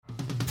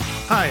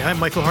Hi, I'm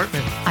Michael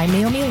Hartman, I'm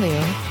Naomi Liu.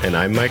 And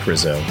I'm Mike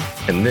Rizzo,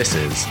 and this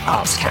is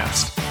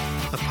OpsCast,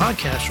 a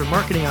podcast for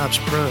marketing ops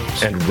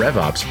pros and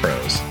RevOps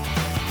pros.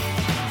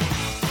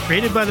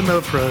 Created by the Mo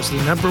Pros, the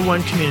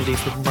 #1 community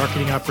for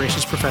marketing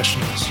operations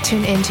professionals.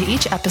 Tune into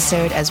each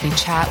episode as we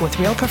chat with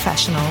real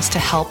professionals to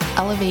help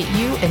elevate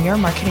you in your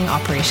marketing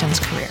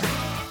operations career.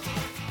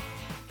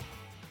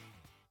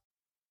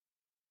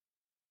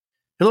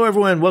 Hello,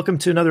 everyone. Welcome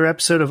to another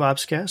episode of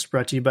OpsCast,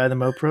 brought to you by the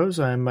Mo Pros.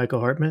 I'm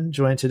Michael Hartman,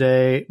 joined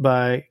today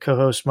by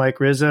co-host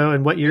Mike Rizzo.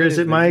 And what year is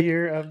it, Mike? The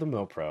year of the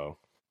Mo Pro.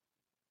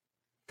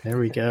 There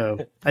we go.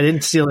 I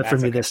didn't steal it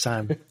from you this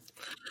time.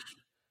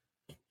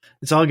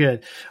 It's all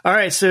good. All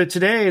right. So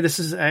today,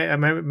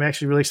 I'm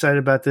actually really excited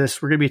about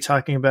this. We're going to be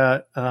talking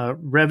about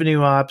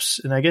revenue ops,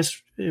 and I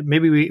guess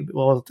maybe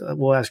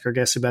we'll ask our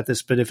guests about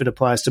this, but if it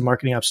applies to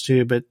marketing ops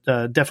too, but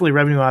definitely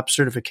revenue ops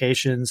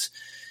certifications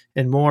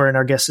and more. And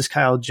our guest is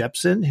Kyle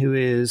Jepson, who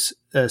is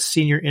a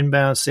senior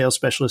inbound sales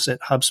specialist at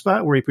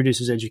HubSpot, where he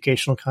produces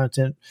educational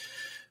content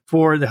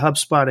for the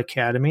HubSpot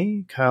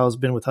Academy. Kyle's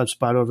been with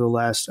HubSpot over the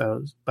last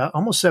about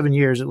almost 7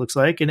 years, it looks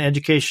like, in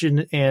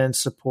education and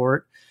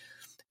support.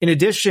 In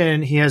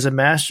addition, he has a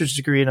master's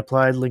degree in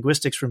applied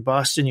linguistics from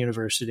Boston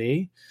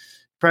University.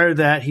 Prior to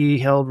that, he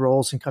held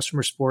roles in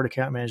customer support,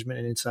 account management,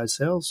 and inside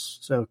sales.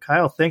 So,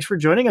 Kyle, thanks for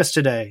joining us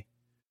today.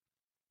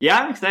 Yeah,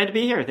 I'm excited to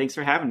be here. Thanks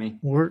for having me.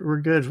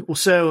 We're good.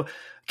 So,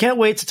 can't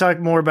wait to talk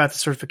more about the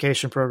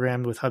certification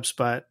program with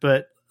HubSpot.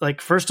 But,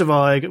 first of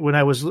all, when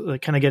I was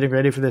kind of getting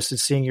ready for this and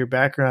seeing your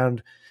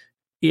background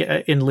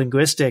in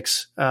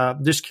linguistics,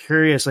 just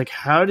curious,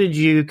 how did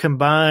you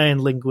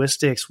combine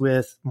linguistics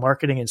with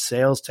marketing and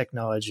sales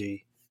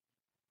technology?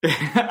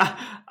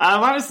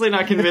 I'm honestly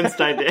not convinced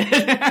I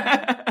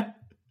did.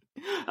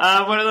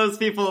 One of those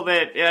people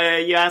that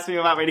you ask me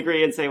about my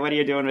degree and say, what are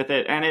you doing with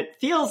it? And it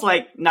feels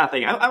like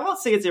nothing. I won't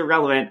say it's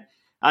irrelevant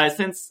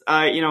since,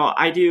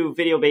 I do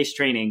video-based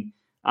training.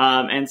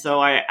 And so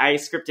I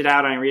script it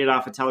out and I read it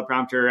off a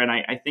teleprompter, and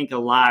I think a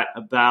lot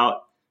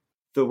about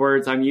the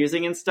words I'm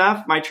using and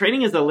stuff. My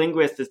training as a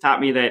linguist has taught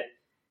me that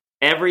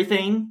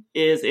everything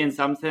is in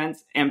some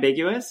sense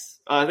ambiguous.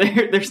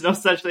 There's no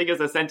such thing as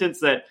a sentence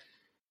that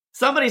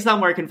somebody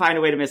somewhere can find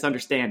a way to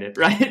misunderstand it,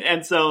 right?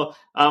 And so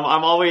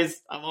I'm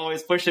always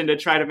pushing to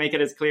try to make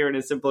it as clear and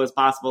as simple as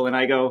possible. And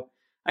I go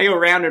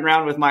round and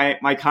round with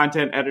my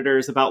content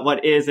editors about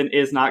what is and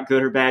is not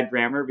good or bad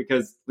grammar,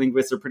 because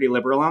linguists are pretty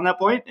liberal on that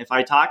point. If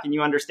I talk and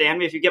you understand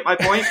me, if you get my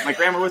point, my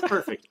grammar was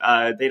perfect.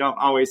 They don't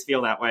always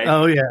feel that way.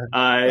 Oh,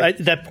 yeah.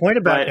 That point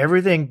about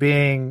everything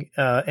being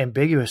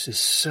ambiguous is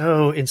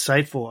so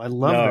insightful. I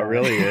love that. It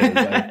really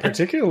is.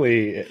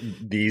 Particularly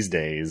these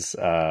days,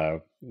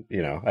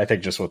 I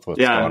think just with what's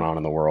going on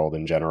in the world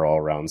in general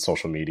around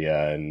social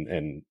media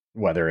and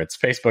whether it's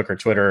Facebook or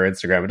Twitter or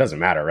Instagram, it doesn't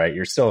matter, right?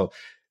 You're still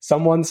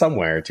someone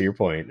somewhere, to your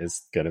point,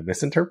 is going to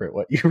misinterpret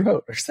what you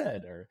wrote or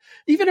said, or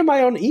even in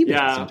my own emails.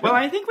 Yeah. Well,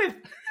 I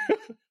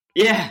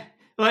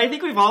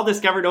think we've all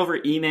discovered over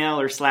email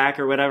or Slack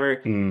or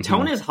whatever,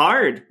 tone is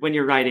hard when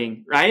you're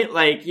writing, right?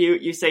 Like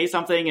you say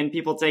something and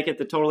people take it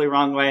the totally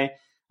wrong way.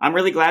 I'm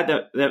really glad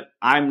that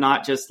I'm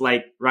not just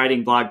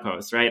writing blog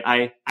posts, right?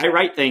 I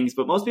write things,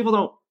 but most people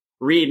don't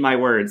read my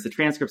words. The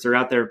transcripts are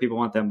out there if people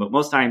want them, but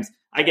most times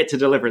I get to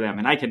deliver them,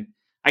 and I can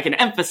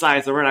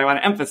emphasize the word I want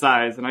to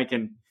emphasize, and I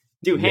can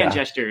do hand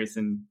gestures,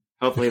 and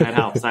hopefully that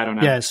helps. I don't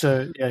know. Yeah.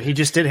 So he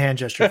just did hand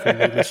gesture for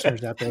the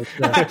listeners out there.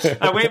 So.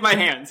 I wave my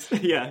hands.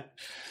 Yeah.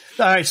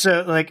 All right.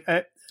 So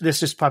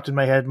this just popped in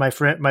my head. My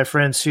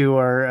friends who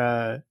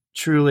are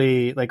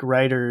truly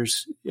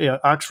writers,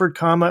 Oxford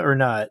comma or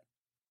not?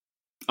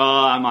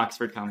 Oh, I'm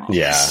Oxford comma.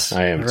 Yeah,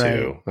 I am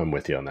too. I'm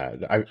with you on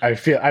that. I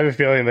have a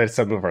feeling that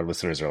some of our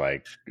listeners are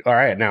like, all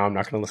right, now I'm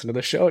not going to listen to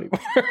this show anymore.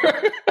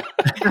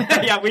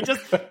 Yeah, we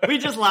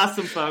just lost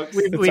some folks.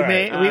 We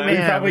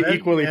probably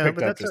equally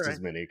picked up just as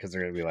many, because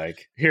they're going to be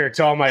like, here,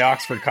 to all my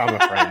Oxford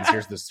comma friends,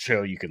 here's this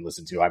show you can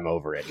listen to. I'm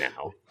over it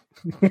now.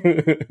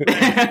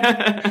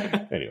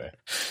 Anyway,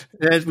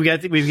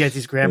 we've got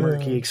these grammar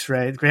geeks,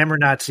 right? Grammar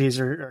Nazis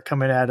are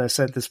coming at us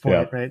at this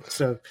point, right?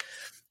 So,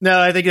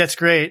 no, I think that's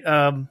great.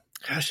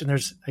 Gosh, and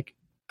there's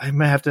I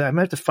might have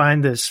to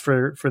find this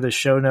for the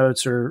show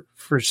notes or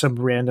for some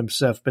random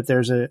stuff. But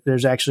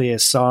there's actually a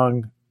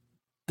song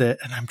that,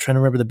 and I'm trying to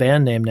remember the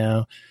band name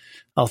now.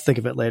 I'll think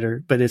of it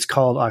later. But it's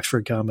called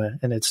Oxford comma,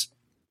 and it's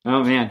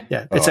oh man,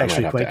 yeah, it's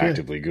actually quite good.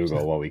 Actively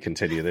Google while we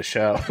continue the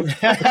show.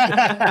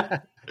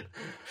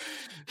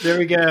 There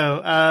we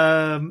go.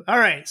 All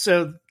right,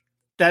 so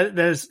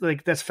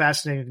that's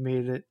fascinating to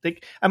me. That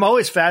I'm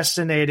always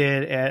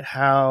fascinated at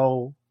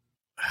how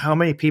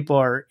many people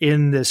are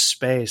in this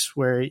space,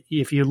 where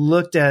if you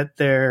looked at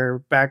their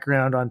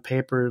background on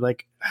paper,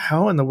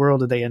 how in the world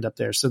did they end up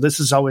there? So this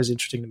is always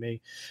interesting to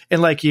me.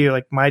 And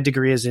my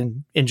degree is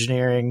in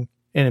engineering,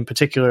 and in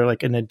particular,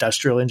 an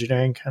industrial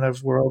engineering kind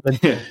of world.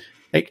 And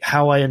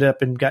how I ended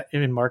up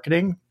in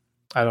marketing,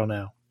 I don't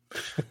know.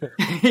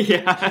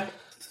 Yeah.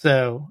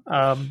 So,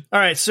 all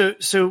right.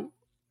 So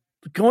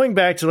going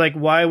back to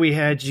why we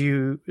had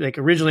you,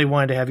 originally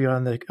wanted to have you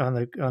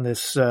on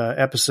this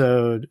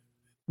episode,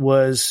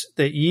 was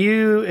that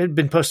you had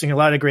been posting a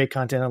lot of great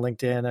content on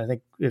LinkedIn. I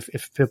think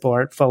if people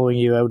aren't following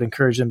you, I would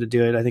encourage them to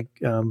do it. I think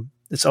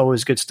it's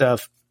always good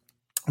stuff.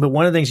 But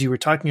one of the things you were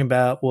talking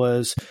about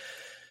was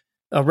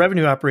a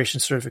revenue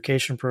operations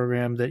certification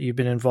program that you've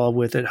been involved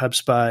with at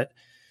HubSpot.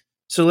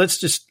 So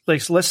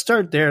let's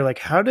start there. Like,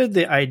 how did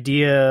the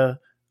idea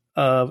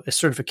of a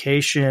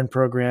certification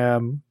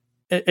program,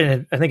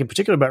 and I think in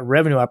particular about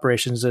revenue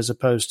operations as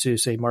opposed to,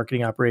 say,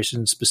 marketing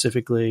operations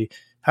specifically,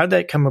 how did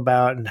that come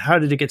about and how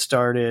did it get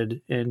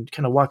started? And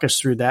kind of walk us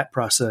through that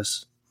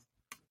process.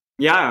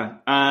 Yeah.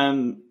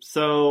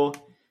 So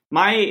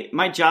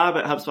my job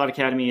at HubSpot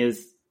Academy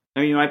is,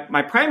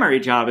 my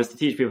primary job is to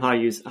teach people how to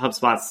use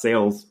HubSpot's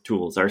sales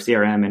tools, our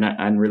CRM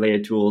and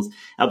related tools.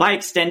 By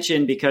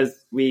extension, because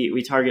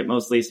we target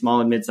mostly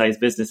small and mid-sized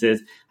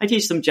businesses, I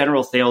teach some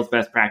general sales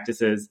best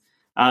practices.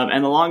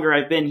 And the longer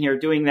I've been here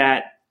doing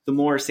that, the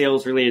more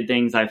sales-related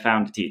things I've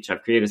found to teach.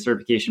 I've created a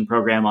certification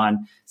program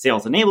on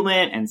sales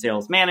enablement and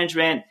sales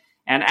management.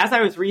 And as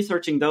I was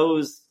researching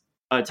those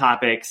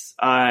topics,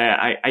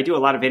 I do a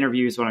lot of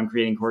interviews when I'm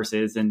creating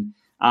courses. And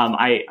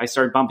I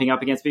started bumping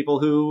up against people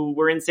who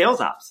were in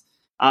sales ops.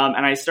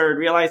 And I started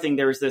realizing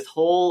there was this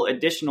whole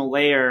additional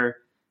layer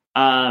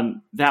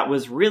that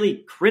was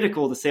really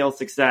critical to sales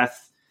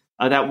success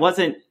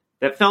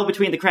that fell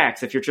between the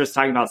cracks. If you're just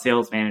talking about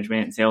sales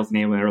management and sales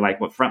enablement or like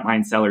what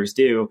frontline sellers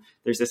do,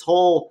 there's this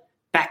whole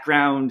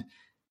background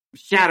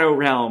shadow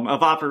realm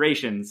of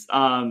operations.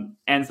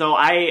 And so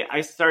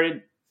I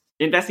started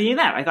investigating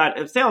that. I thought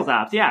of sales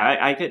ops. Yeah,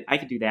 I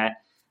could do that.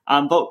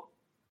 But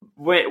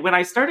when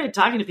I started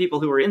talking to people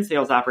who were in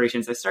sales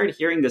operations, I started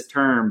hearing this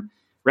term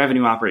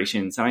revenue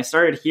operations. And I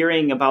started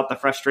hearing about the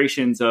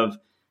frustrations of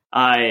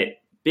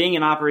being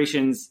in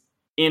operations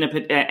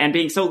and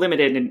being so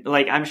limited. And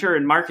like, I'm sure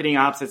in marketing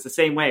ops, it's the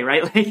same way,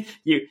 right? Like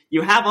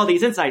you have all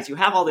these insights, you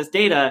have all this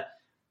data,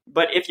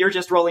 but if you're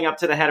just rolling up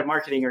to the head of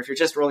marketing, or if you're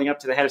just rolling up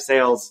to the head of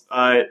sales,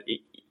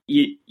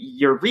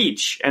 your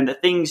reach and the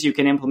things you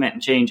can implement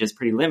and change is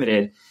pretty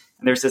limited.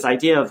 And there's this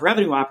idea of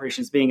revenue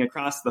operations being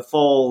across the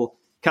full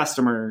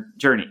customer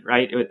journey,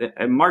 right?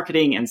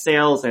 Marketing and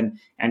sales and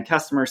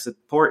customer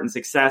support and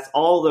success,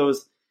 all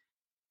those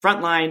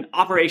frontline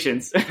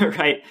operations,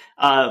 right,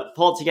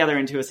 pulled together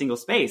into a single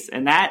space.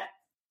 And that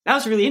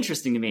was really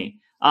interesting to me.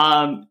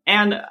 And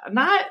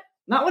not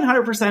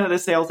 100% of the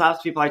sales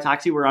ops people I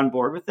talked to were on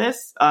board with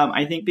this.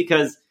 I think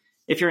because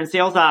if you're in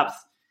sales ops,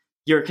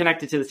 you're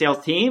connected to the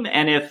sales team.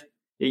 And if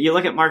you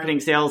look at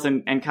marketing, sales,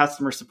 and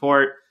customer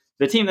support,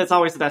 the team that's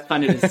always the best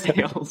funded is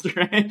sales,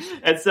 right?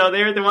 And so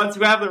they're the ones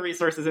who have the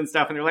resources and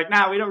stuff. And they're like,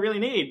 we don't really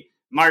need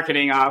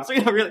marketing ops. We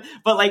don't really.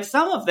 But like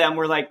some of them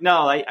were like,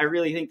 no, I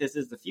really think this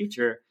is the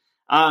future.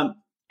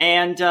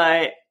 And so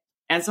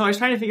I was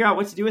trying to figure out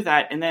what to do with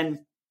that. And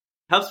then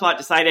HubSpot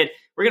decided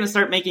we're going to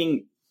start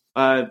making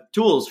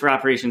tools for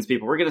operations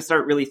people. We're going to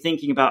start really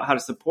thinking about how to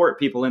support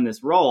people in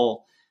this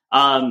role.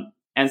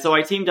 And so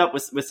I teamed up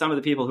with some of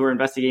the people who are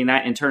investigating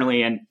that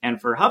internally and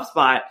for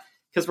HubSpot,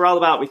 because we're all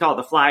about, we call it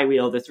the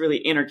flywheel, this really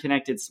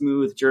interconnected,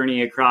 smooth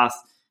journey across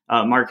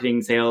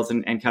marketing, sales,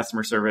 and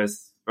customer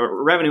service.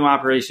 Revenue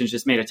operations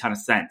just made a ton of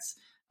sense.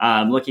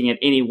 Looking at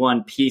any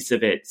one piece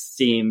of it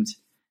seemed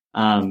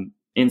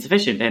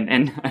insufficient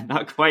and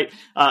not quite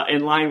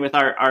in line with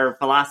our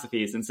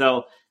philosophies. And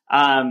so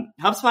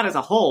HubSpot as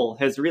a whole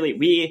has really,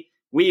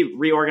 we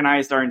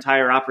reorganized our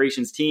entire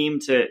operations team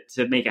to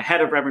make a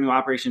head of revenue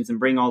operations and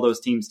bring all those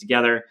teams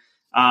together.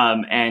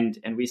 And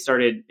we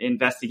started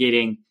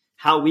investigating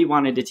how we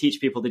wanted to teach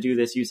people to do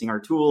this using our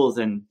tools.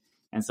 And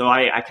so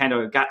I kind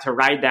of got to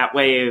ride that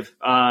wave.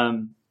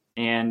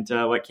 And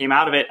what came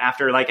out of it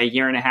after like a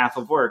year and a half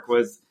of work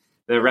was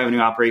the revenue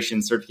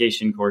operations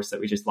certification course that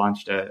we just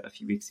launched a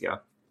few weeks ago.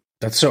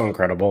 That's so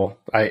incredible.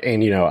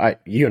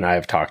 You and I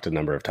have talked a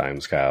number of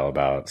times, Kyle,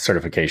 about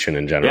certification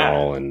in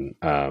general. Yeah.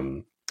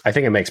 And I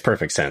think it makes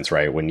perfect sense,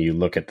 right? When you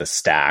look at the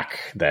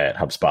stack that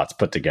HubSpot's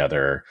put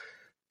together,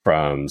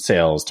 from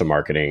sales to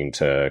marketing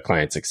to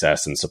client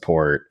success and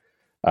support,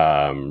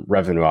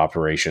 revenue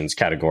operations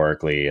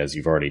categorically, as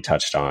you've already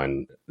touched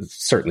on,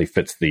 certainly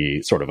fits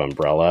the sort of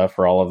umbrella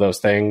for all of those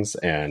things.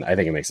 And I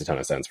think it makes a ton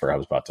of sense for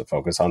HubSpot to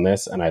focus on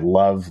this. And I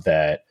love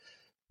that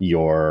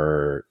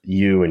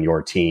you and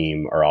your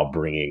team are all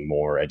bringing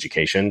more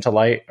education to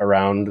light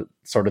around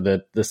sort of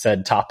the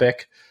said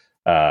topic.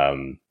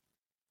 And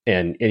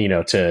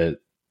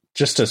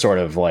to sort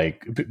of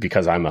like,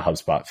 because I'm a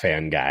HubSpot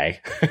fan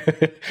guy,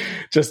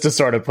 just to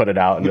sort of put it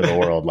out into the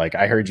world. Like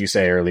I heard you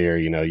say earlier,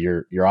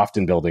 you're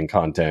often building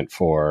content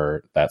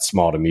for that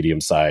small to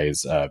medium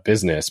size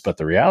business, but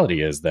the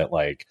reality is that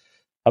like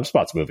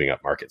HubSpot's moving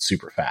up market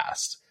super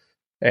fast.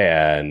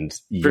 And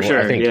for sure,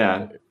 I think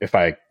if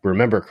I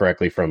remember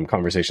correctly from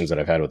conversations that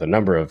I've had with a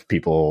number of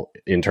people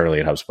internally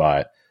at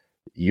HubSpot,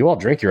 you all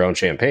drink your own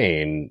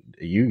champagne.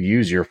 You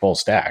use your full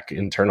stack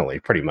internally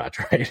pretty much,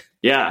 right?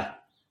 Yeah.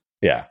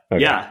 Yeah.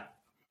 Okay.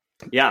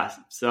 Yeah.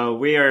 So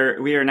we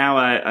are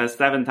now a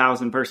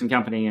 7,000 person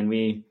company, and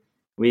we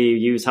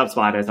use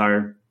HubSpot as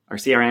our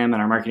CRM and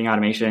our marketing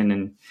automation.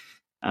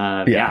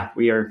 And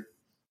we are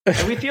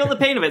And we feel the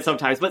pain of it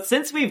sometimes. But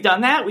since we've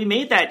done that, we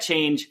made that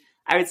change,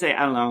 I would say,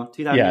 I don't know,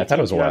 2018, yeah, I thought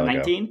it was a while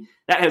 2019. ago.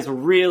 That has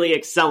really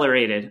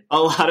accelerated a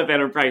lot of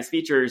enterprise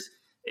features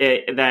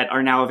that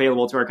are now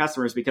available to our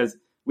customers because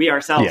we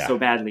ourselves so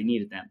badly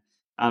needed them.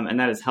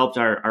 And that has helped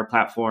our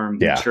platform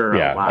mature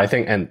a lot. I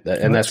think, and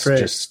that's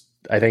just,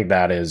 I think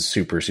that is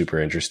super, super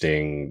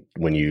interesting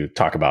when you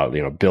talk about,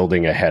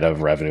 building a head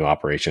of revenue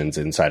operations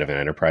inside of an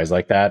enterprise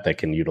like that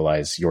can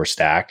utilize your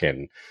stack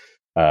and,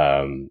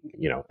 and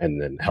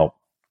then help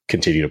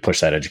continue to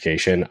push that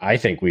education. I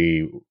think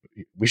we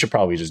should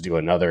probably just do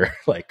another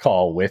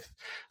call with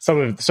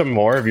some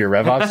more of your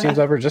RevOps teams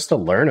ever just to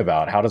learn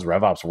about how does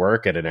RevOps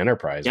work at an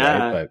enterprise,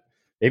 right? But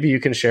maybe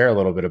you can share a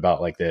little bit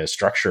about the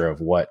structure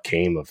of what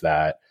came of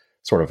that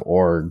sort of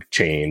org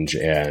change,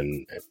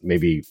 and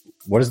maybe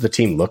what does the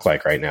team look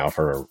like right now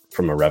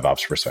from a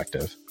RevOps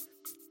perspective?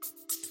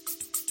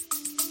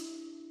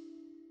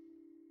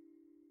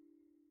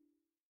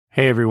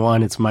 Hey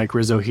everyone, it's Mike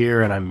Rizzo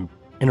here, and I'm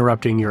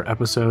interrupting your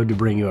episode to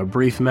bring you a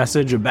brief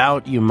message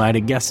about, you might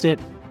have guessed it,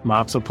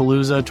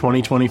 Mopsapalooza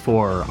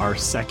 2024, our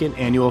second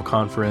annual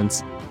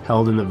conference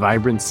held in the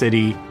vibrant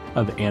city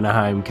of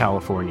Anaheim,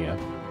 California.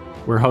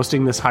 We're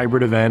hosting this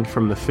hybrid event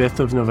from the 5th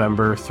of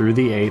November through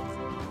the 8th,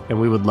 and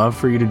we would love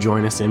for you to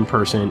join us in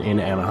person in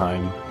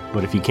Anaheim.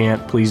 But if you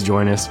can't, please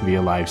join us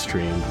via live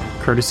stream,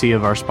 courtesy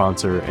of our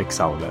sponsor,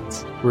 Excel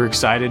Events. We're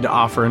excited to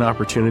offer an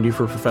opportunity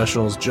for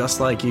professionals just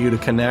like you to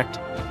connect,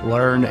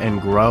 learn,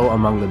 and grow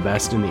among the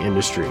best in the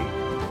industry.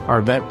 Our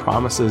event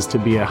promises to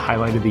be a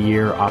highlight of the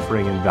year,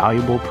 offering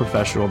invaluable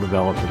professional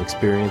development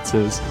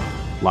experiences,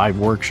 live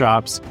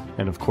workshops,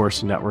 and of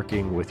course,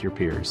 networking with your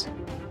peers.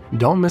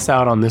 Don't miss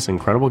out on this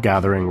incredible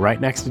gathering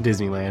right next to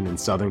Disneyland in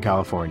Southern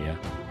California.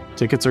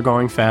 Tickets are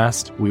going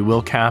fast. We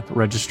will cap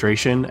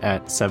registration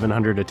at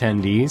 700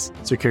 attendees.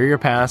 Secure your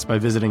pass by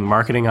visiting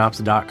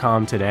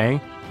marketingops.com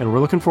today, and we're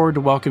looking forward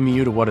to welcoming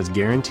you to what is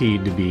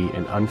guaranteed to be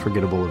an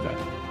unforgettable event.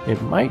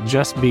 It might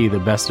just be the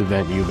best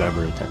event you've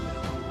ever attended.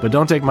 But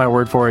don't take my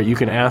word for it. You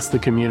can ask the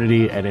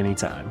community at any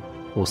time.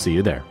 We'll see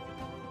you there.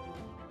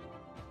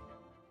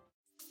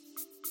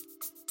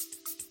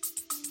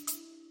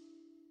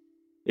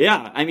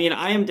 Yeah, I mean,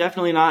 I am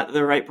definitely not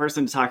the right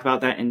person to talk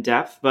about that in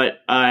depth,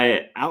 but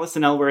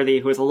Allison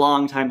Elworthy, who is a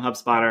longtime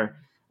HubSpotter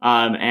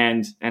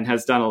and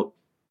has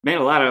made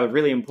a lot of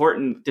really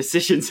important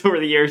decisions over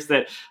the years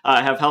that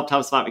have helped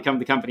HubSpot become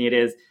the company it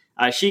is.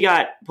 She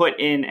got put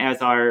in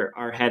as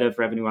our head of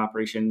revenue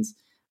operations,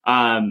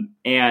 and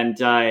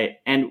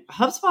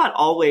HubSpot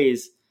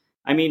always,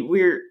 I mean,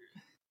 we're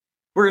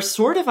a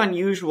sort of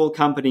unusual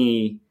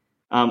company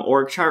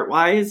org chart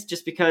wise,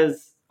 just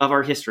because of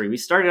our history. We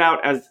started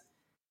out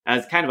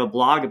as kind of a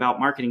blog about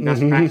marketing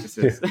best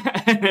practices.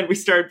 And then we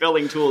started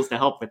building tools to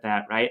help with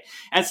that, right?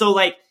 And so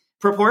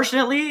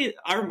proportionately,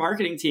 our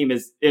marketing team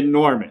is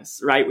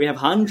enormous, right? We have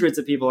hundreds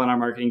of people on our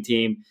marketing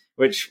team,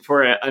 which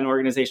for an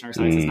organization our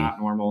size is not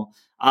normal.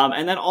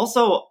 And then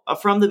also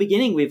from the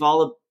beginning, we've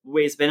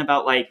always been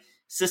about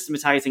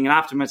systematizing and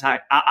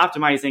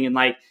optimizing.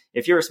 And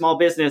if you're a small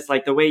business,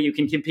 the way you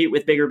can compete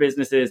with bigger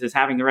businesses is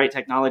having the right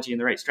technology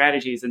and the right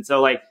strategies. And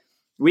so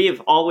we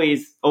have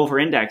always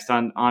over-indexed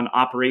on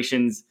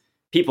operations,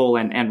 people,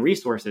 and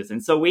resources.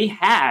 And so we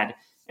had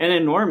an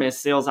enormous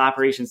sales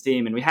operations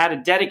team, and we had a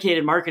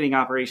dedicated marketing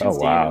operations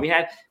team. And we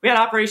had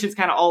operations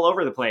kind of all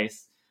over the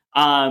place.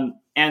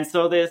 And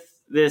so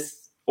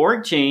this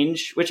org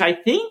change, which I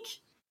think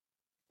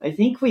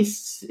we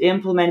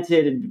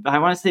implemented, I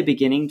want to say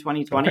beginning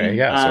 2020. Okay,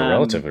 yeah, so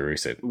relatively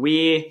recent.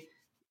 We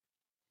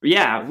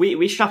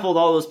shuffled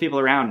all those people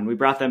around and we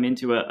brought them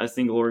into a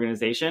single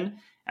organization,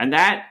 and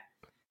that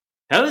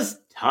was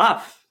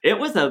tough. It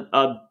was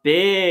a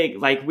big,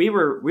 we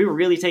were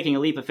really taking a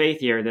leap of faith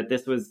here that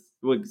this was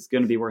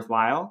going to be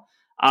worthwhile.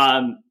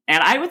 And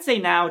I would say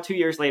now, 2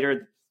 years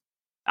later,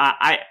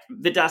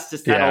 the dust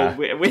has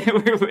settled.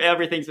 Yeah.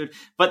 Everything's,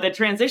 but the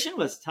transition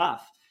was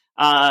tough.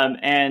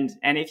 And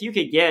if you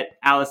could get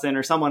Allison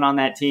or someone on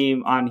that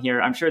team on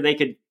here, I'm sure they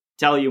could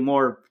tell you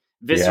more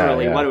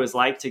viscerally what it was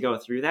like to go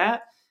through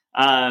that.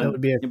 That would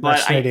be a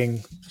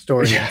fascinating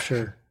story, I'm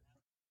sure.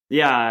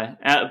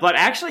 Yeah, but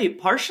actually,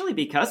 partially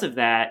because of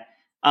that,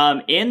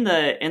 in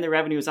the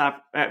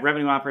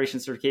revenue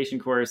operations certification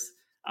course,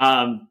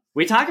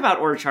 we talk about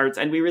org charts,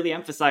 and we really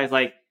emphasize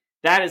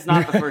that is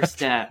not the first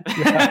step,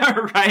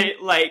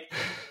 right?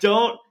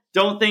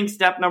 Don't think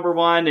step number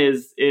one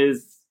is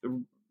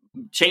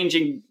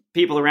changing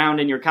people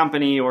around in your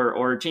company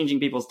or changing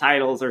people's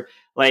titles, or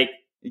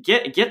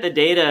get the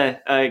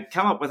data,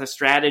 come up with a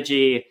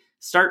strategy,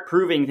 start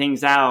proving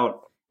things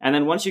out. And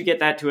then once you get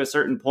that to a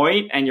certain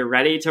point and you're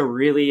ready to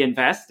really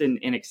invest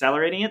in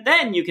accelerating it,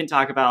 then you can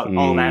talk about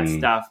all that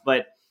stuff.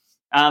 But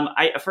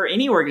for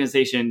any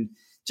organization,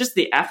 just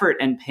the effort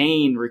and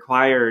pain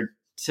required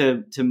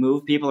to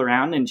move people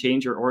around and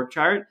change your org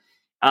chart,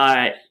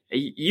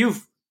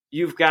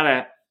 you've got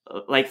to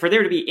like for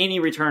there to be any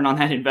return on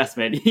that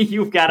investment,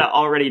 you've got to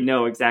already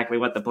know exactly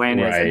what the plan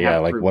is. Right. And Yeah.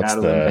 Like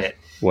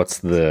what's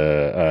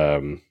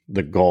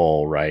the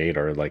goal, right?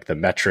 Or like the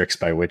metrics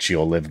by which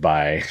you'll live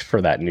by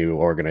for that new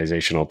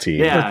organizational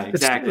team. Yeah,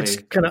 exactly. It's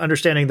kind of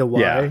understanding the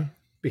why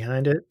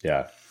behind it.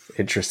 Yeah.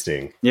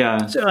 Interesting.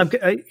 Yeah. So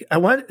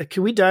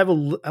can we dive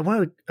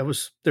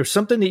there's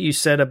something that you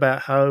said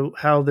about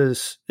how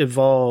this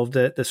evolved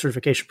at the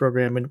certification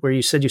program, and where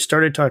you said you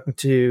started talking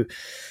to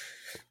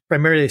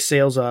primarily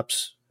sales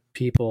ops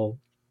people,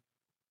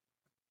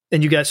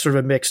 and you got sort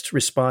of a mixed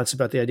response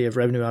about the idea of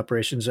revenue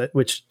operations,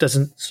 which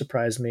doesn't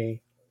surprise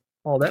me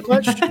all that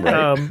much.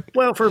 Right.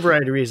 Well, for a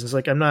variety of reasons.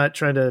 Like, I'm not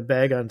trying to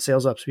bag on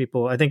sales ops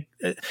people. I think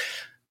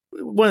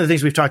one of the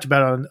things we've talked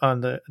about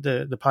on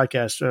the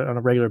podcast on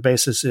a regular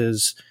basis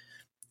is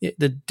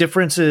the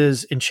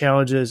differences in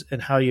challenges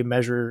and how you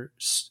measure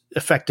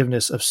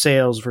effectiveness of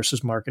sales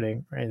versus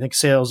marketing. Right? I think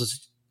sales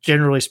is,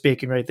 generally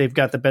speaking, right, they've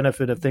got the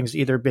benefit of things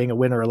either being a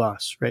win or a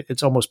loss, right?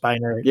 It's almost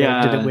binary. Yeah.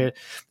 Right? Did it win?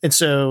 And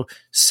so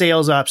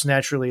sales ops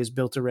naturally is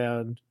built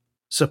around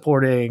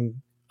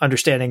supporting,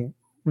 understanding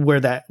where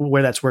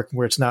that's working,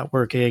 where it's not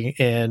working,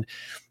 and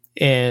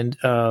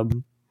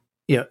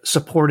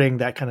supporting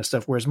that kind of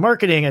stuff. Whereas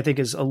marketing, I think,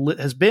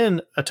 has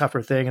been a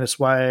tougher thing, and it's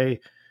why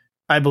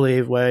I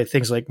believe why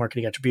things like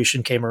marketing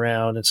attribution came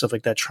around and stuff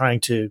like that,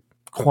 trying to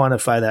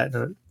quantify that in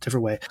a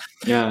different way.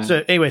 Yeah.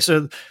 So anyway,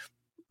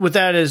 with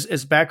that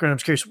as background, I'm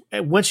curious,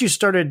 once you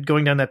started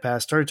going down that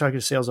path, started talking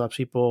to sales ops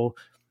people,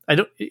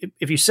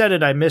 if you said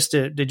it, I missed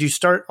it. Did you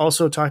start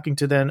also talking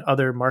to then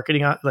other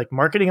marketing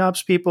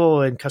ops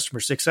people and customer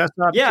success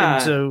ops? Yeah.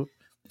 And so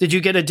did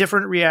you get a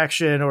different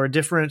reaction or a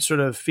different sort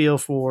of feel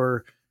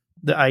for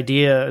the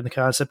idea and the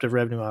concept of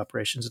revenue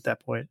operations at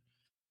that point?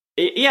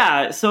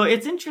 Yeah. So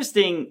it's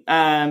interesting.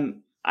 I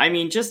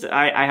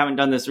haven't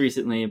done this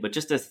recently, but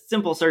just a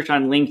simple search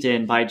on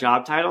LinkedIn by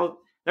job title,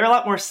 there are a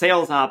lot more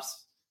sales ops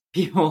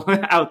people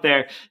out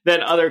there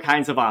than other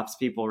kinds of ops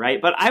people,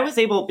 right? But I was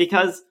able,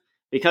 because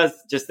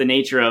just the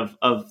nature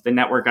of the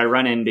network I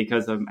run in,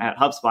 because I'm at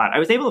HubSpot, I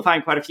was able to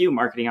find quite a few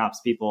marketing ops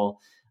people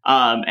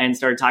and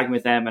started talking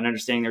with them and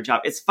understanding their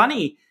job. It's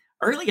funny,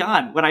 early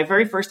on, when I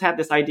very first had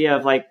this idea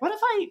of like, what if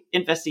I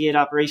investigate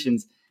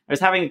operations? I was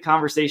having a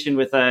conversation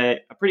with a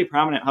pretty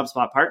prominent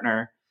HubSpot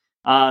partner.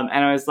 And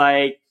I was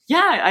like,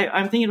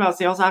 I'm thinking about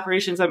sales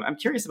operations. I'm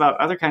curious about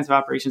other kinds of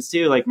operations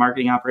too, like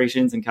marketing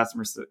operations and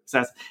customer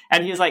success.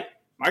 And he was like,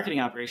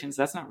 marketing operations?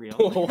 That's not real.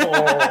 What?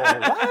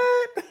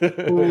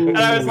 And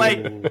I was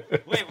like,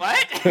 wait,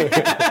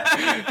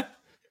 what?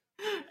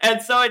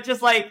 And so it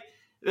just like,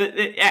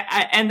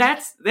 and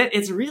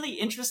it's really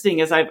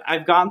interesting as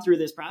I've gone through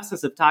this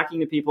process of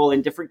talking to people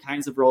in different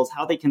kinds of roles,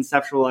 how they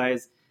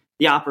conceptualize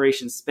the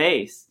operations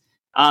space.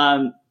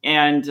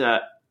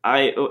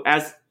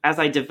 As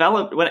I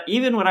developed,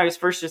 even when I was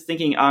first just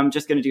thinking, I'm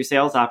just going to do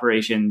sales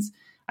operations,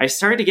 I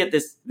started to get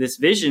this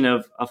vision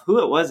of who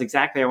it was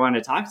exactly I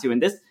wanted to talk to.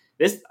 And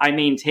this I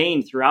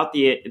maintained throughout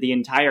the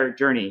entire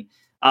journey,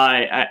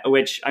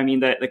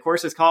 the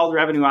course is called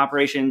Revenue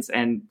Operations.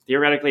 And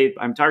theoretically,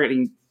 I'm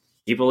targeting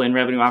people in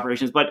revenue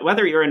operations. But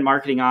whether you're in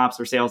marketing ops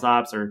or sales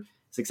ops or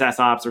success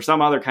ops or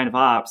some other kind of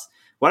ops,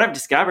 what I've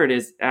discovered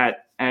is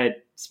at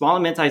small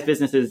and mid-sized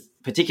businesses,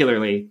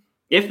 particularly,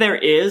 if there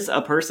is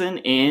a person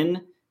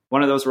in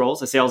one of those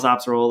roles, a sales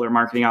ops role or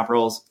marketing ops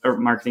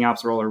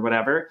role or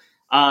whatever,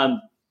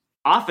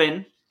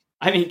 often,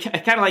 I mean,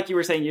 kind of like you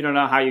were saying, you don't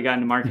know how you got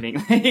into marketing.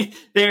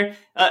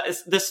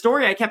 The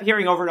story I kept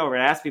hearing over and over,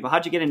 I asked people,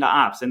 how'd you get into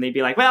ops? And they'd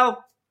be like,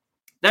 well,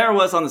 there I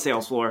was on the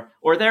sales floor,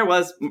 or there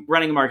was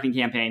running a marketing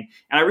campaign.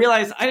 And I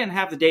realized I didn't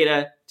have the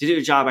data to do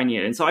the job I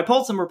needed. And so I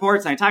pulled some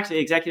reports and I talked to the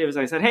executives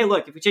and I said, hey,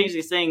 look, if we change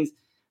these things,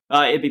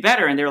 it'd be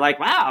better. And they're like,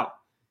 wow,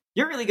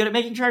 you're really good at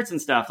making charts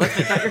and stuff. Let's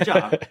make that your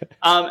job.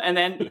 And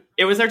then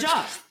it was their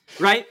job,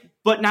 right?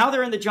 But now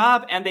they're in the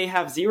job and they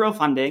have zero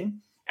funding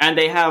and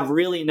they have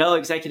really no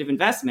executive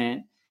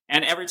investment.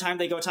 And every time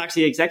they go talk to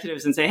the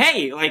executives and say,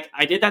 hey, like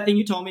I did that thing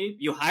you told me,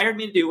 you hired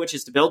me to do, which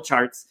is to build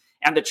charts.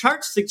 And the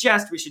charts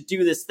suggest we should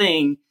do this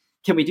thing.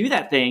 Can we do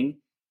that thing?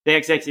 The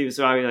executives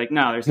will be like,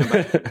 no, there's no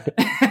budget.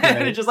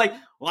 And it's just like,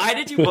 why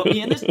did you put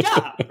me in this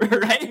job?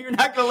 Right? You're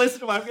not going to listen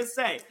to what I'm going to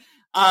say.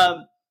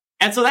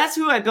 And so that's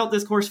who I built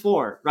this course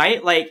for,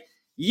 right? Like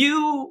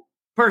you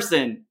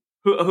person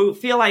who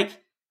feel like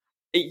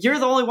you're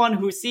the only one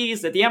who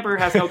sees that the emperor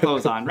has no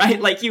clothes on, right?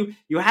 Like you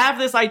have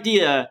this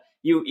idea,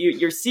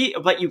 you see,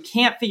 but you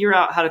can't figure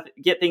out how to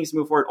get things to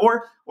move forward.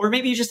 Or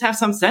maybe you just have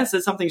some sense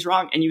that something's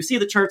wrong and you see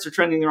the charts are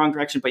trending in the wrong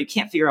direction, but you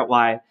can't figure out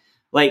why.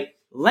 Like,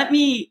 let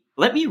me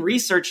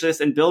research this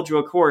and build you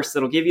a course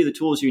that'll give you the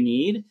tools you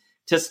need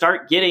to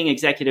start getting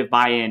executive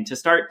buy-in, to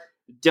start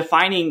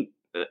defining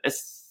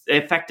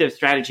effective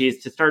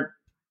strategies, to start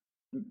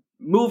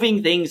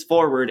moving things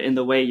forward in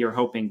the way you're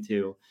hoping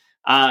to,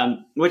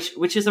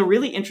 which is a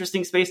really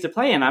interesting space to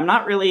play in. I'm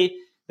not really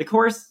the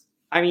course.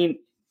 I mean,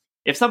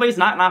 if somebody's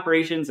not in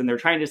operations and they're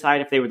trying to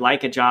decide if they would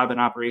like a job in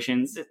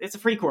operations, it's a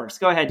free course.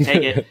 Go ahead and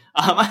take it.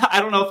 I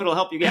don't know if it'll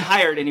help you get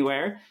hired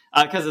anywhere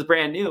because it's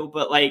brand new,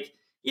 but like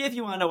if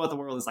you want to know what the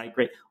world is like,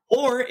 great.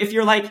 Or if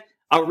you're like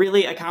a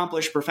really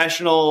accomplished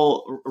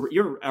professional,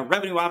 you're a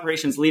revenue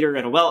operations leader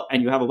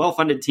and you have a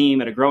well-funded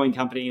team at a growing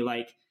company,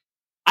 like,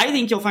 I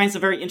think you'll find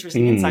some very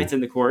interesting insights in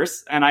the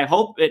course, and I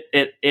hope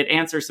it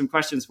answers some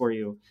questions for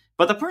you.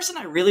 But the person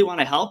I really want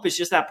to help is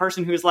just that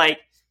person who's like,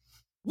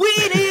 we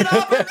need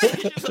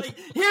operations. Like,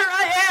 here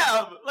I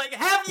am. Like,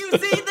 have you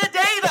seen the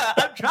data?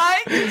 I'm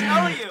trying to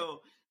tell you.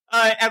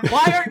 And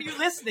why aren't you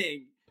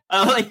listening?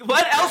 Like,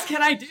 what else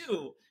can I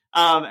do?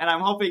 And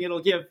I'm hoping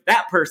it'll give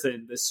that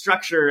person the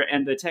structure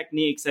and the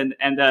techniques and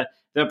the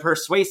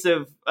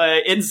persuasive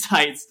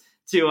insights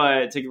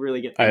to really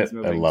get things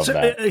moving. I love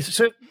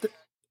that.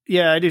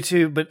 Yeah, I do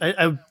too. But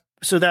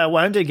so that I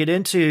wanted to get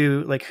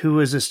into like who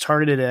is this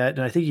targeted at,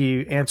 and I think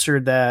you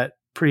answered that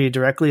pretty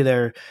directly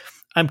there.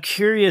 I'm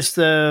curious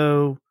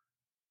though.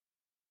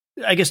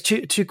 I guess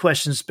two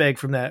questions beg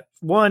from that.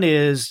 One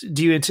is,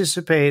 do you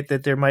anticipate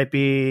that there might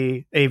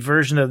be a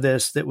version of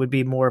this that would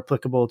be more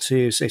applicable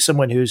to, say,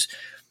 someone who's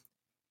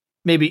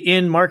maybe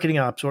in marketing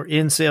ops or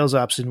in sales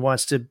ops and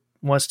wants to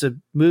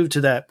move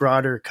to that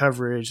broader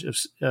coverage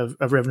of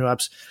revenue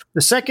ops?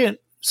 The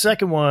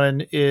second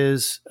one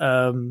is,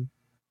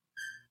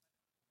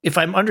 if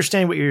I'm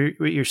understanding what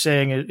you're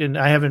saying, and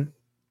I haven't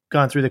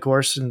gone through the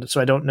course, and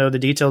so I don't know the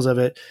details of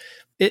it.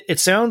 It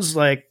sounds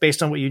like,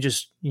 based on what you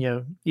just,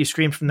 you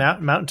screamed from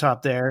that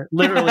mountaintop there,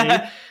 literally,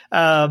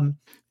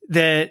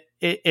 that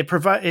it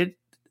provide.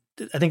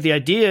 I think the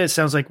idea, it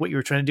sounds like what you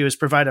were trying to do is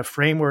provide a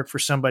framework for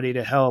somebody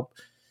to help,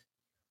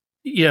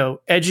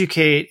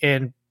 educate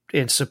and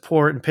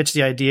support and pitch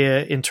the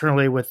idea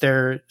internally with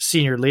their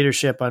senior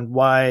leadership on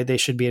why they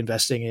should be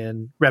investing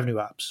in revenue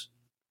ops.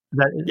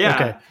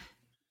 Okay.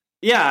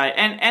 Yeah.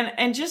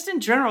 And just in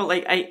general,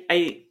 like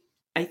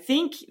I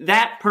think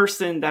that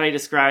person that I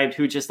described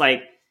who just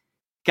like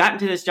got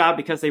into this job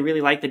because they really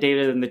like the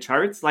data and the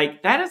charts,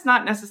 like that is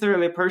not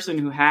necessarily a person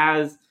who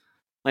has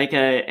like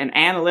an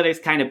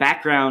analytics kind of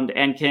background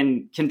and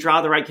can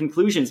draw the right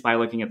conclusions by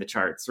looking at the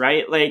charts,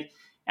 right? Like,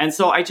 and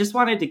so I just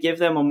wanted to give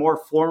them a more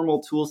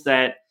formal tool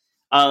set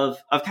of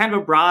kind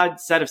of a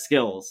broad set of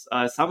skills.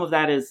 Some of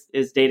that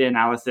is data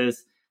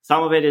analysis.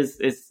 Some of it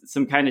is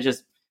some kind of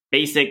just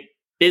basic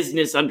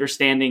business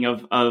understanding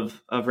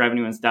of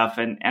revenue and stuff.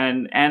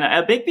 And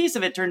a big piece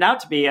of it turned out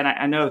to be, and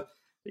I know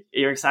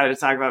you're excited to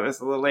talk about this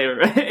a little later,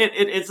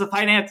 it's the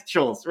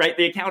financials, right?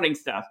 The accounting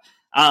stuff,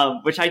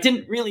 which I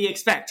didn't really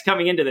expect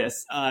coming into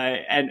this.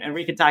 And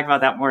we can talk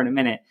about that more in a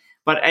minute.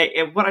 But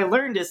what I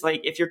learned is,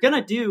 like, if you're going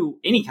to do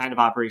any kind of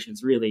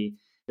operations, really,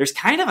 there's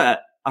kind of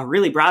a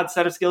really broad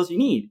set of skills you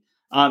need.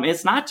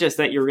 It's not just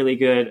that you're really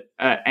good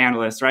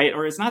analyst, right?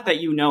 Or it's not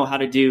that you know how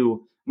to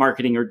do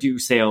marketing or do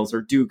sales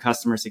or do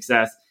customer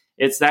success.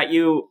 It's that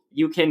you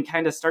can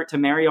kind of start to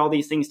marry all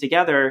these things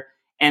together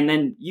and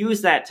then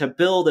use that to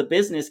build a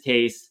business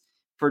case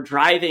for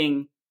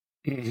driving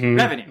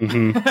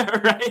revenue,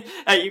 right?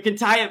 You can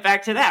tie it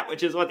back to that,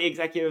 which is what the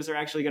executives are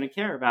actually going to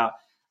care about.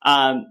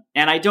 And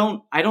I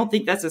don't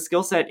think that's a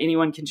skill set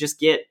anyone can just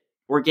get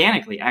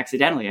organically,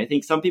 accidentally. I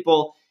think some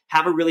people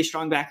have a really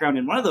strong background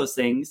in one of those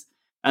things,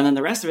 and then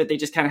the rest of it, they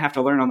just kind of have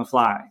to learn on the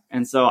fly.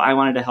 And so I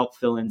wanted to help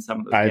fill in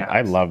some of those gaps.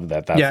 I love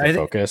that. That's the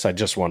focus. I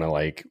just want to,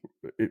 like,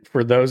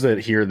 for those that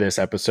hear this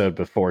episode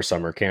before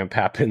summer camp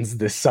happens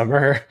this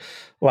summer,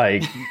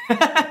 like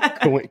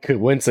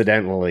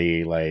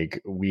coincidentally,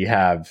 like we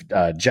have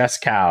Jess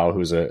Cow,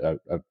 who's a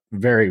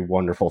very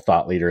wonderful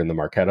thought leader in the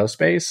Marketo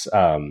space.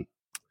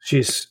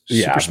 She's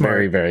super smart.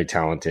 Very, very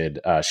talented.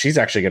 She's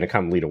actually going to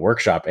come lead a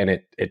workshop, and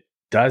it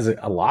does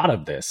a lot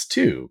of this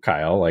too,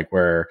 Kyle, like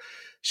where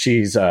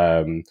she's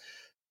going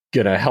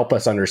to help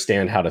us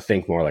understand how to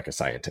think more like a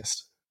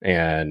scientist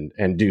and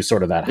do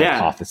sort of that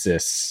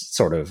hypothesis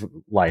sort of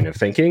line of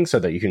thinking, so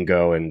that you can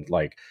go and,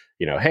 like,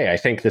 hey, I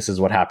think this is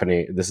what's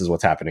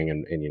happening.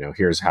 And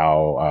here's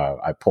how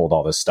I pulled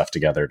all this stuff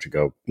together to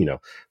go,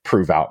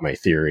 prove out my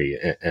theory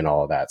and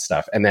all of that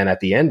stuff. And then at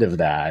the end of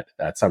that,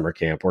 at summer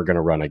camp, we're going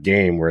to run a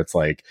game where it's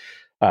like,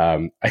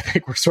 I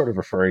think we're sort of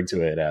referring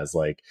to it as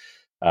like,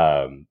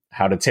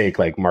 how to take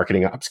like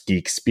marketing ops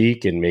geek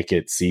speak and make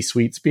it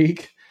C-suite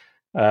speak.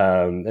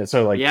 And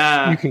so, like,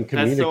 you can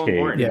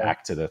communicate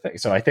back to the thing.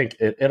 So I think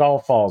it all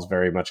falls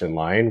very much in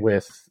line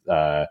with,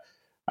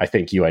 I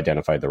think you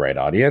identified the right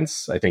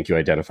audience. I think you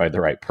identified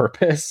the right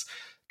purpose,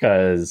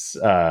 because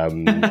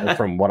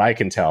from what I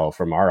can tell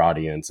from our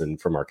audience and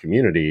from our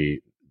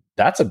community,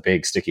 that's a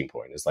big sticking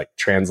point, is like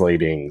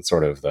translating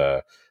sort of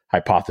the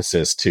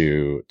hypothesis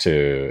to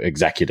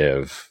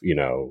executive,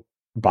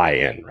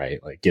 buy-in,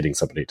 right? Like getting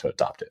somebody to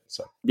adopt it.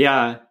 So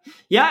yeah.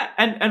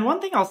 And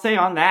one thing I'll say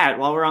on that,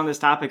 while we're on this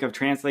topic of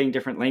translating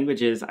different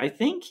languages, I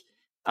think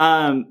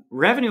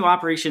revenue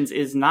operations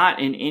is not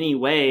in any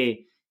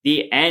way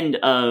the end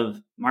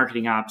of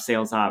marketing ops,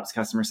 sales ops,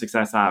 customer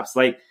success ops.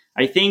 Like,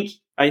 I think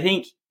I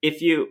think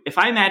if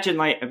I imagine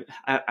like,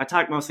 I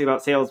talk mostly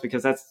about sales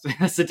because that's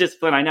the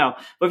discipline I know,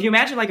 but if you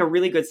imagine like a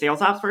really good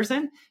sales ops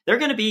person, they're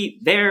going to be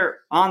there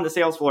on the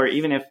sales floor,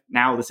 even if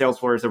now the sales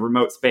floor is a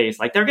remote space.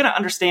 Like they're going to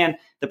understand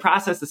the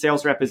process the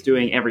sales rep is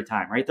doing every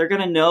time, right? They're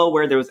going to know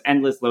where those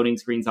endless loading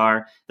screens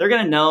are. They're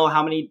going to know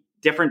how many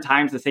different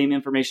times the same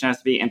information has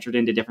to be entered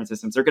into different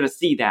systems. They're going to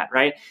see that,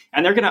 right?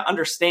 And they're going to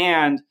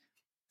understand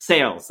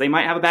sales. They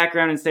might have a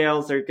background in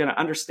sales. They're going to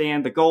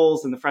understand the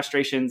goals and the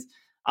frustrations.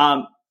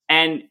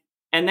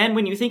 And then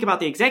when you think about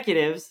the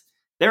executives,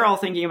 they're all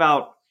thinking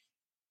about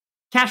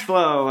cash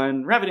flow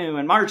and revenue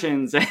and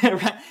margins.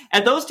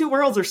 And those two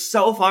worlds are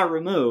so far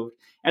removed.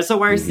 And so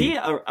where I see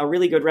a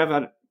really good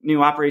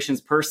revenue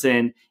operations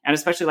person, and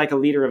especially like a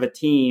leader of a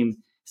team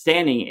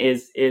standing,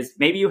 is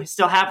maybe you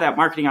still have that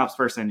marketing ops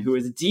person who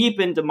is deep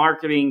into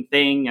marketing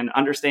thing and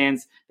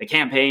understands the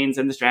campaigns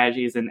and the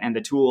strategies and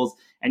the tools.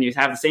 And you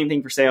have the same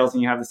thing for sales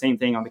and you have the same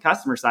thing on the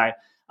customer side.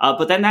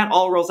 But then that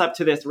all rolls up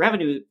to this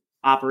revenue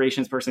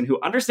operations person who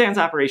understands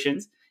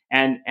operations,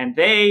 and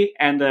they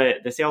and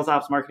the sales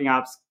ops, marketing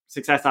ops,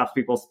 success ops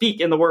people speak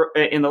in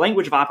the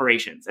language of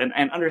operations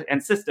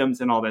and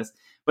systems and all this.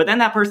 But then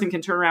that person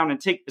can turn around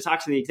and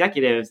talk to the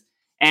executives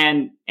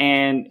and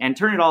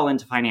turn it all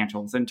into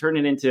financials and turn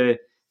it into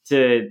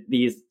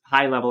these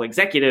high level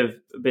executive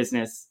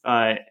business.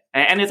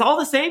 And it's all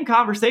the same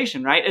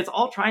conversation, right? It's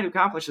all trying to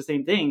accomplish the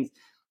same things.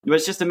 But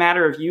it's just a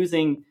matter of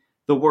using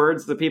the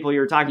words the people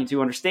you're talking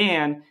to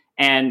understand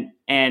and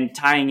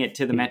tying it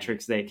to the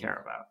metrics they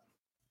care about.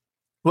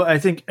 Well, I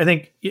think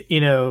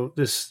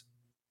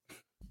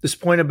this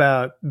point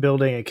about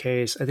building a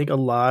case. I think a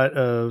lot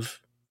of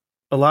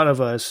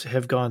us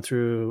have gone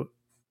through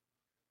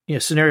a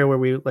scenario where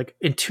we like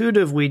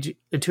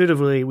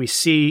intuitively we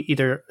see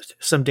either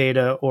some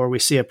data or we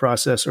see a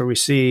process or we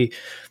see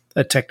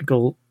a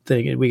technical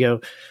thing and we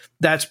go,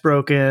 that's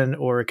broken,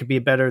 or it could be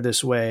better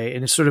this way,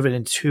 and it's sort of an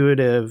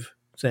intuitive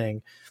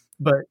thing.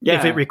 But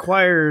if it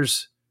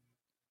requires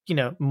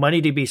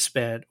money to be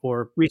spent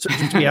or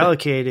resources to be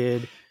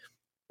allocated,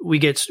 we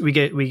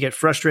get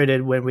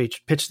frustrated when we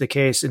pitch the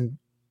case and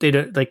they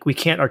don't, like, we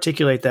can't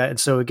articulate that, and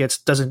so it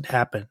doesn't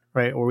happen,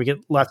 right? Or we get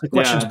lots of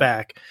questions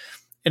back.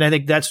 And I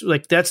think that's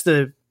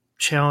the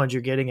challenge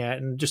you're getting at,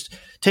 and just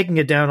taking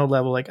it down a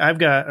level. Like I've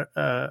got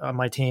on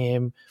my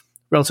team,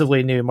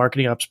 relatively new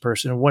marketing ops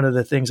person. And one of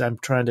the things I'm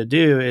trying to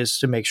do is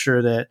to make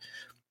sure that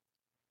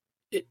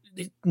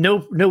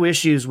no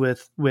issues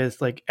with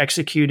like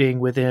executing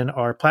within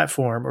our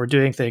platform or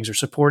doing things or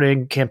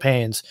supporting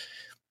campaigns.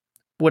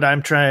 What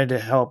I'm trying to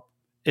help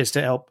is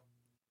to help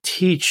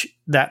teach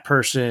that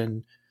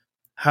person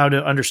how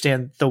to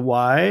understand the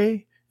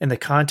why and the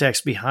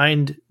context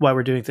behind why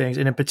we're doing things.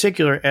 And in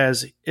particular,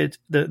 as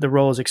the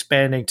role is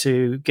expanding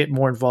to get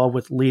more involved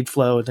with lead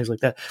flow and things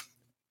like that,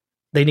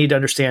 they need to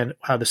understand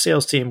how the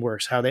sales team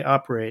works, how they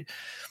operate.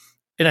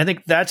 And I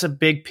think that's a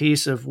big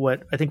piece of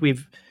what I think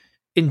we've,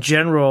 in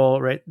general,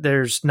 right,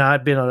 there's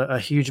not been a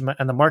huge amount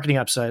on the marketing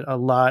upside, a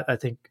lot, I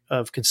think,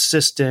 of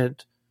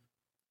consistent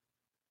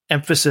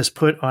emphasis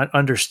put on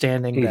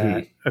understanding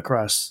that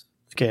across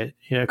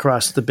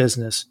the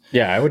business.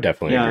 Yeah, I would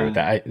definitely agree with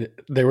that.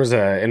 There was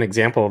an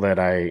example that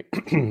I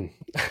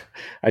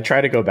I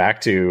try to go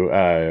back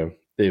to.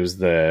 It was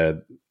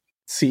the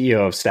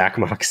CEO of Stack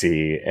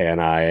Moxie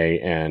and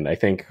I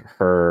think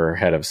her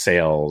head of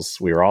sales.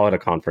 We were all at a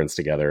conference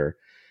together,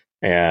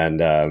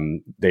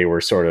 and they were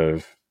sort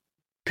of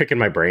picking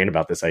my brain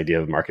about this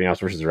idea of marketing ops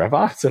versus rev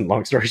ops. And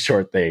long story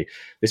short, they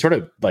sort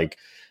of like,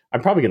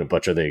 I'm probably going to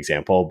butcher the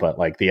example, but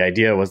like the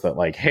idea was that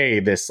like,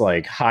 hey, this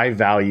like high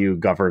value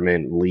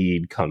government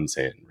lead comes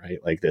in, right?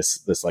 Like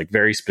this like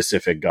very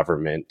specific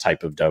government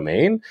type of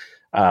domain.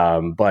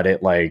 But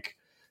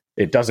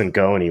it doesn't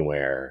go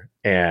anywhere.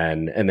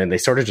 And then they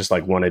sort of just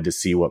like wanted to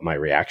see what my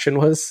reaction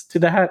was to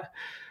that.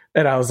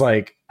 And I was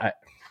like,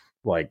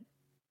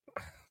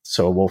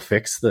 so we'll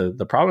fix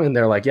the problem. And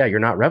they're like, yeah,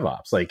 you're not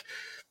RevOps. Like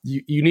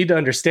you need to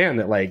understand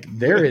that like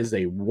there is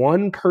a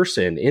one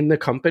person in the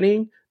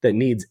company that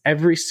needs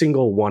every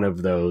single one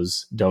of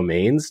those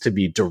domains to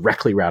be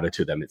directly routed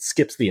to them. It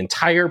skips the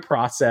entire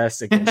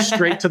process. It goes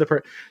straight to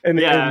the and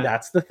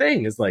that's the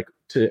thing, is like,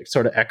 to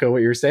sort of echo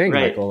what you're saying,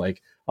 right. Michael,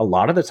 like a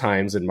lot of the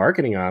times in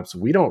marketing ops,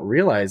 we don't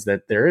realize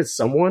that there is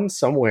someone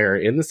somewhere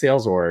in the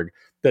sales org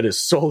that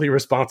is solely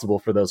responsible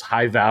for those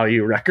high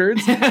value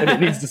records, and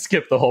it needs to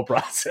skip the whole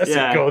process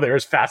and go there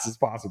as fast as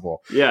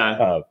possible.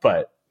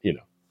 But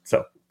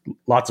so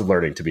lots of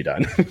learning to be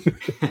done.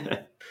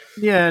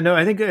 Yeah, no,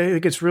 I think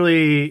it's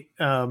really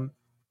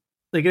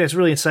it's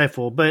really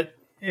insightful. But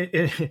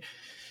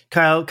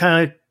Kyle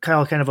kind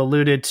of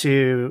alluded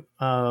to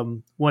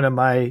one of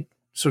my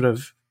sort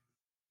of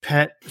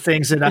pet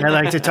things that I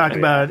like to talk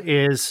about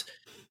is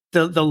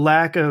the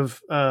lack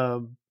of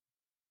I'll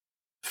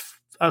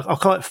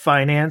call it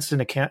finance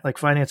and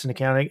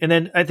accounting. And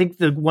then I think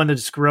the one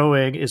that's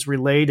growing is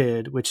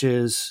related, which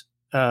is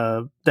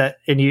that,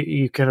 and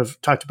you kind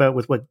of talked about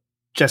with what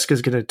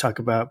Jessica's going to talk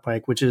about,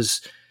 Mike, which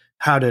is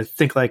how to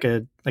think like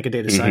a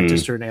data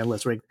scientist or an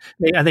analyst. Right?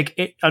 I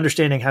think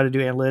understanding how to do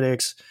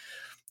analytics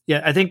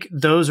Yeah, I think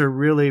those are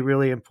really,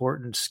 really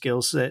important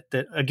skills that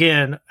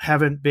again,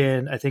 haven't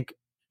been, I think,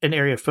 an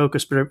area of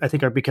focus, but I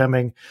think are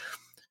becoming.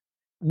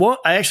 Well,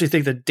 I actually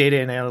think the data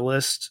and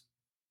analyst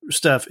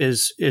stuff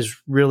is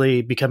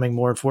really becoming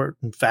more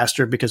important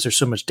faster because there's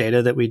so much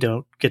data that we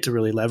don't get to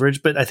really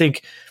leverage. But I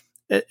think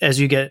as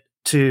you get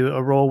to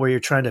a role where you're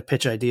trying to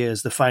pitch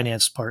ideas, the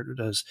finance part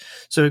does.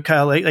 So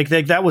Kyle, like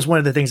that was one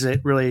of the things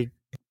that really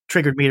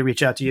triggered me to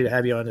reach out to you to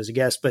have you on as a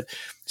guest. But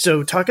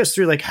so talk us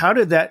through, like, how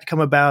did that come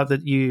about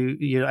that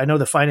you I know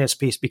the finance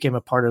piece became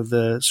a part of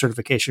the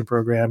certification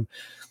program,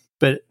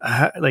 but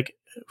I think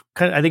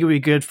it would be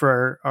good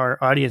for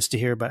our audience to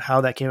hear about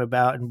how that came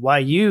about and why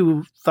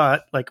you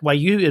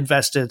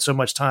invested so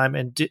much time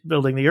in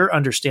building your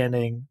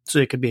understanding so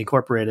it could be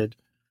incorporated.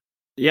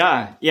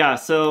 Yeah.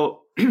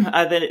 So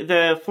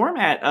the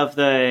format of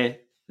the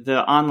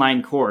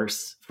online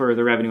course for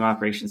the revenue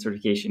operations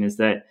certification is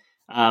that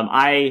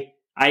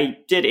I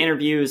did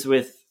interviews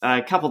with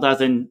a couple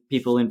dozen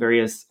people in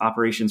various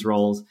operations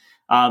roles.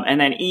 And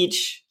then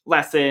each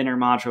lesson or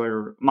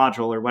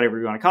module or whatever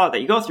you want to call it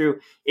that you go through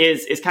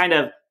is kind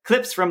of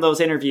clips from those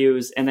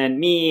interviews. And then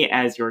me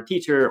as your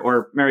teacher,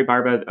 or Mary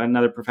Barba,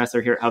 another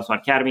professor here at HubSpot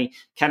Academy,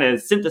 kind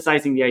of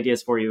synthesizing the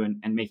ideas for you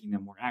and making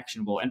them more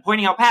actionable and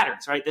pointing out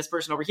patterns, right? This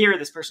person over here,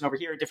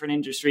 different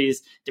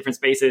industries, different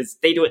spaces,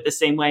 they do it the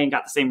same way and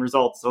got the same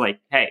results. So like,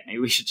 hey, maybe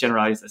we should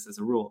generalize this as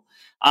a rule.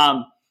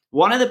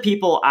 One of the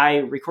people I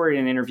recorded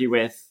an interview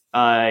with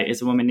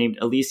is a woman named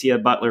Alicia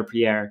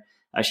Butler-Pierre.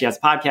 She has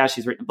a podcast.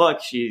 She's written a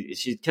book.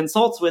 She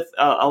consults with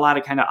a lot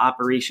of kind of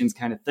operations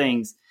kind of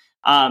things.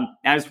 I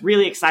was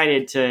really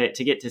excited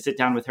to get to sit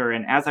down with her.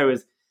 And as I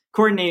was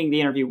coordinating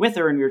the interview with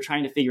her and we were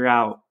trying to figure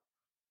out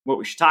what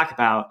we should talk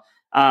about,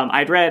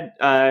 I'd read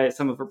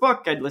some of her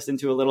book. I'd listened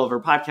to a little of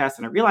her podcast,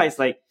 and I realized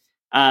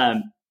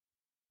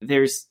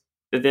there's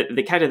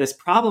the kind of this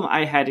problem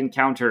I had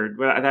encountered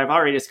that I've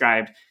already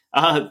described,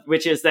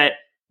 which is that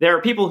there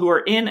are people who are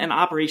in an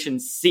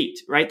operations seat,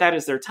 right? That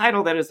is their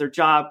title. That is their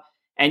job.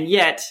 And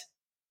yet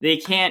they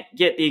can't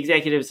get the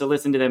executives to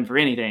listen to them for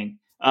anything.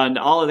 And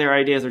all of their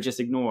ideas are just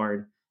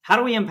ignored. How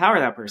do we empower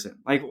that person?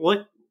 Like,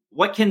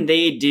 what can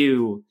they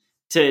do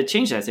to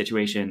change that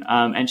situation?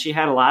 And she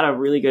had a lot of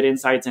really good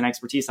insights and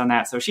expertise on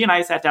that. So she and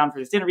I sat down for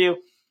this interview,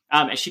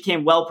 and she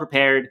came well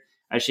prepared.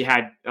 She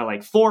had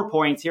 4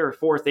 points. Here are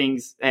 4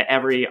 things that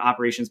every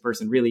operations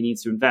person really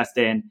needs to invest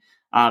in.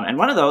 And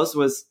one of those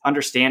was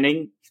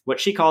understanding what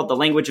she called the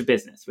language of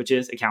business, which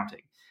is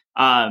accounting.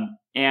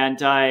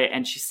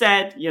 And she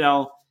said,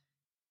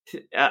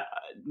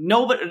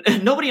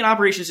 nobody in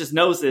operations just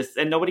knows this,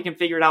 and nobody can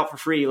figure it out for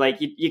free. Like,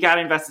 you got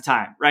to invest the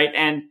time, right?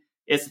 And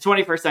it's the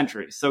 21st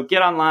century. So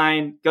get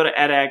online, go to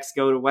edX,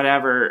 go to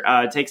whatever,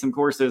 take some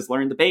courses,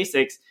 learn the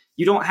basics.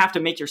 You don't have to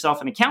make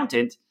yourself an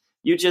accountant.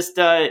 You just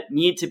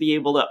need to be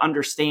able to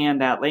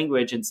understand that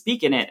language and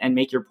speak in it and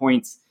make your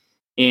points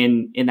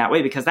in that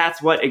way, because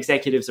that's what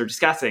executives are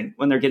discussing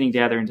when they're getting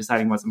together and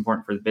deciding what's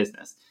important for the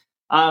business.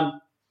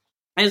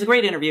 It was a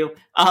great interview.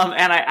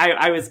 And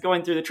I was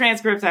going through the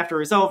transcripts after it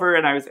was over,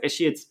 and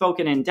she had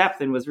spoken in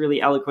depth and was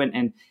really eloquent.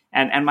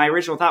 And my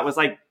original thought was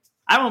like,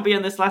 I won't be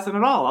in this lesson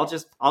at all.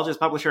 I'll just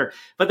publish her.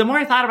 But the more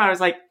I thought about it, I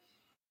was like,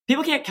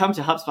 people can't come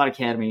to HubSpot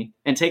Academy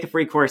and take a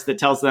free course that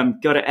tells them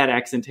go to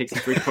edX and take some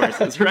free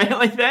courses, right?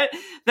 Like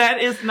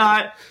that is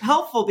not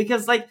helpful,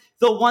 because like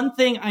the one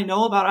thing I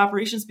know about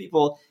operations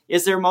people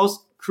is their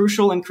most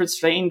crucial and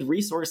constrained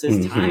resource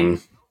is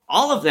time.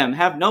 All of them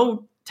have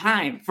no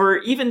time for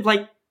even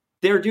like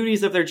their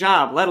duties of their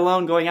job, let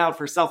alone going out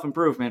for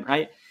self-improvement,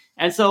 right?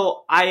 And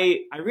so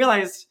I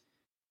realized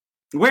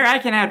where I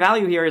can add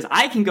value here is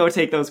I can go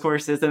take those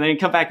courses and then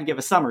come back and give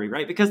a summary,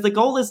 right? Because the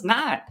goal is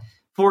not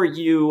for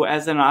you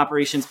as an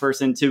operations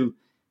person to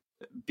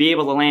be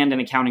able to land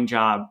an accounting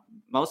job.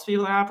 Most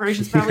people in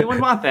operations probably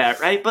wouldn't want that,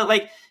 right? But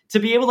like to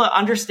be able to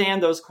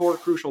understand those core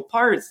crucial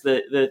parts,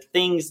 the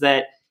things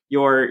that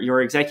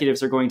your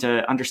executives are going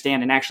to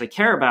understand and actually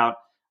care about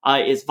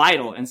is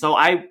vital. And so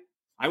I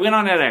went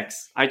on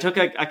edX. I took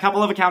a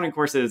couple of accounting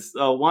courses.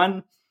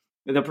 One,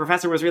 the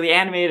professor was really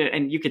animated,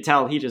 and you could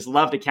tell he just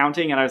loved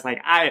accounting. And I was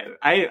like,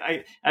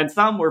 and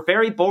some were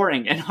very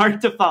boring and hard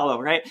to follow,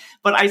 right?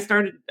 But I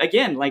started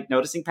again, like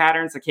noticing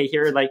patterns. Okay,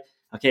 here,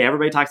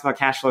 everybody talks about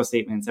cash flow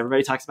statements.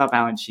 Everybody talks about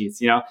balance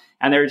sheets,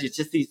 and there are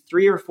just these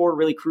 3 or 4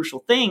 really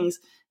crucial things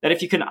that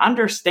if you can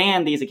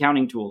understand these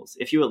accounting tools,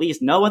 if you at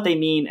least know what they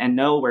mean and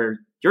know where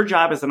your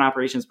job as an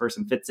operations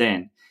person fits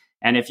in,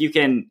 and if you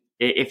can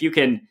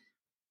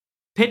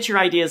pitch your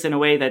ideas in a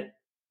way that,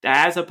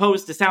 as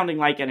opposed to sounding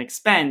like an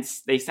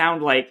expense, they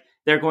sound like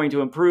they're going to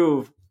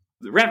improve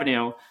the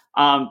revenue,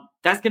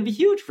 that's going to be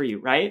huge for you,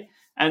 right?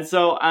 And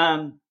so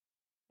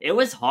it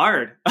was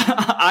hard.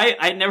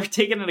 I'd never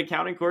taken an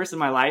accounting course in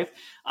my life.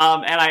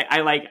 And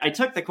I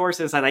took the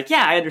courses.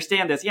 I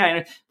understand this.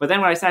 Yeah. But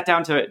then when I sat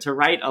down to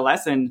write a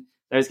lesson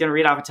that I was going to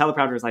read off a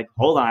teleprompter, I was like,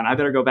 hold on, I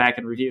better go back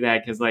and review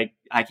that, because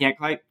I can't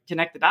quite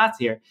connect the dots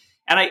here.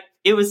 And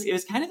it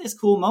was kind of this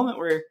cool moment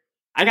where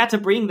I got to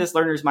bring this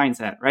learner's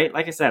mindset, right?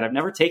 Like I said, I've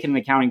never taken an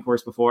accounting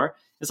course before.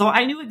 And so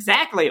I knew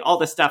exactly all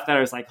the stuff that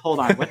I was like, hold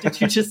on, what did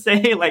you just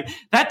say? Like,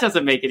 that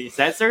doesn't make any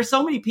sense. There are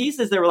so many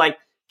pieces that were like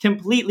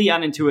completely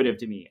unintuitive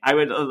to me.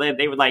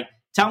 They would like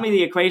tell me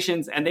the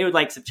equations and they would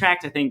like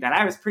subtract a thing that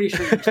I was pretty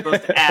sure you were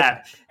supposed to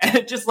add. And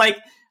it just like,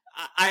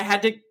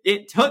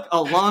 it took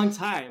a long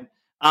time.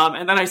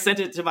 And then I sent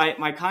it to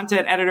my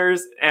content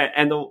editors,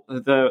 and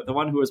the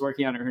one who was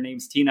working on it, her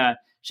name's Tina.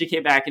 She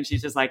came back and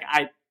she's just like,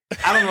 I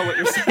don't know what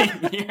you're saying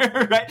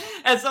here, right?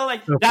 And so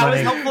like so that funny.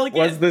 Was helpful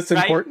again. Was this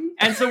right? important?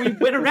 And so we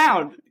went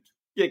around,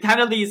 kind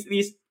of these.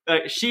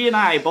 She and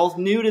I both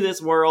new to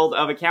this world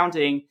of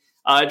accounting,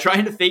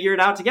 trying to figure it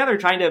out together,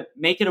 trying to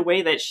make it a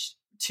way that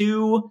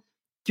two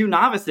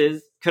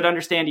novices could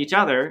understand each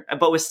other,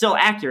 but was still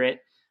accurate.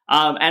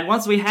 And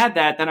once we had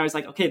that, then I was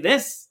like, okay,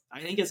 this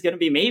I think is going to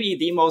be maybe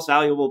the most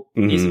valuable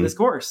piece of this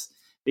course,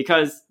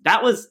 because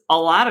that was a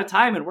lot of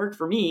time and work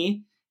for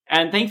me.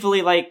 And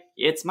thankfully, like,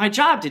 it's my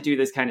job to do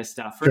this kind of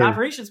stuff. For an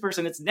operations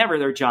person, it's never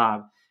their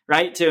job,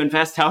 right? To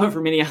invest however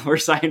many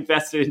hours I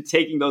invested in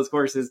taking those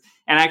courses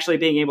and actually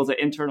being able to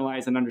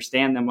internalize and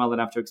understand them well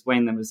enough to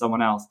explain them to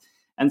someone else.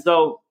 And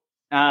so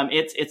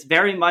it's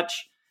very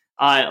much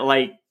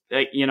a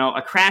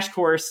crash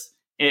course.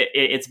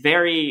 It's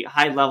very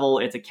high level.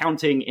 It's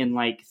accounting in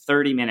like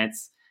 30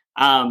 minutes.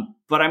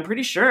 But I'm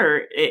pretty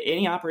sure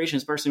any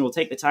operations person will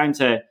take the time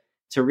to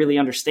really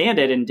understand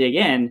it and dig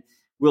in,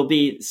 will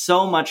be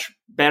so much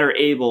better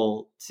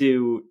able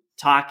to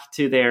talk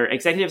to their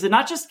executives and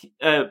not just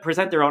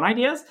present their own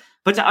ideas,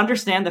 but to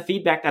understand the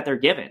feedback that they're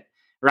given,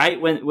 right?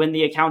 When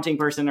the accounting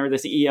person or the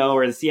CEO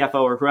or the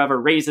CFO or whoever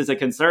raises a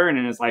concern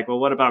and is like, well,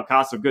 what about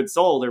cost of goods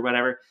sold or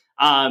whatever?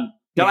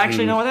 They'll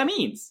actually know what that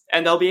means.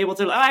 And they'll be able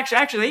to,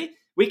 actually,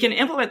 we can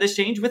implement this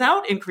change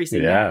without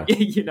increasing that,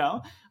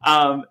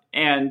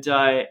 and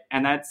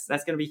that's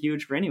going to be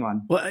huge for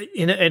anyone. Well,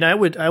 and I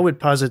would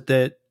posit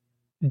that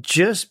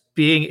just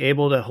being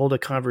able to hold a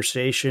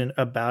conversation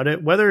about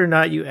it, whether or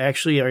not you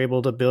actually are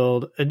able to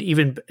build an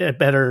even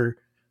better,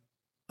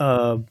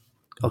 I'll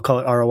call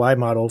it ROI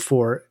model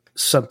for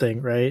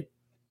something, right?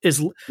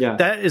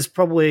 That is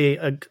probably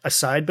a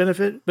side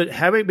benefit, but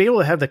being able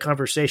to have the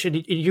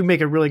conversation, you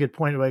make a really good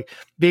point, like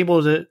being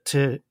able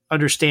to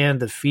understand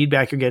the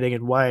feedback you're getting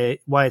and why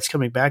it's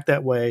coming back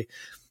that way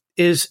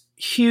is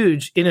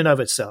huge in and of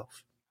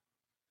itself.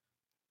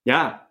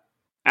 Yeah,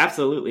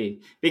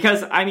 absolutely.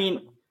 Because I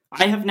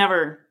have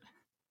never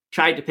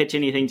tried to pitch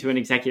anything to an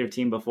executive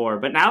team before,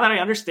 but now that I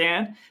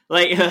understand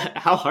like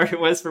how hard it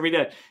was for me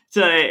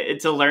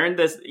to learn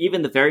this,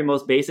 even the very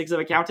most basics of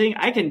accounting,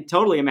 I can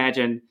totally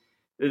imagine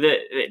an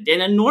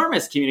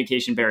enormous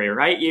communication barrier,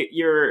 right?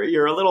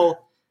 You're a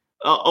little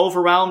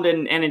overwhelmed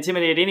and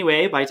intimidated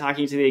anyway by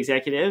talking to the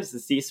executives, the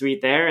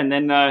C-suite there, and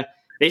then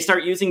they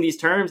start using these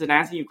terms and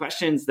asking you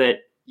questions that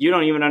you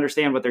don't even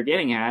understand what they're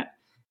getting at,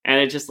 and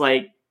it's just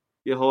like,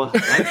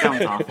 that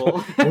sounds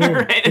awful,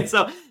 right? And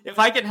so if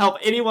I can help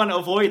anyone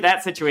avoid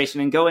that situation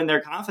and go in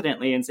there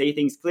confidently and say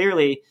things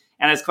clearly,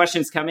 and as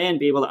questions come in,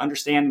 be able to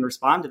understand and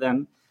respond to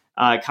them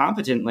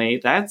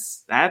competently,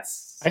 that's I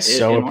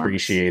so enormous.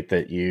 Appreciate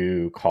that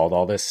you called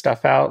all this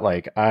stuff out.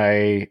 Like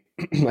I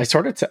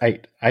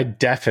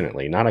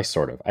definitely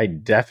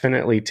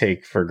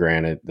take for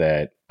granted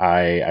that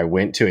I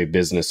went to a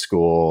business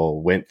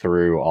school, went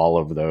through all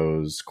of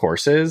those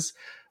courses.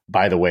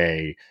 By the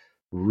way,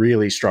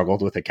 really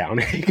struggled with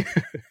accounting,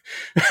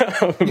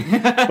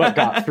 but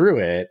got through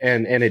it.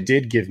 And it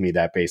did give me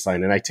that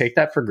baseline. And I take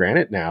that for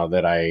granted now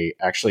that I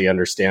actually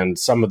understand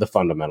some of the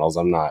fundamentals.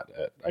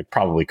 I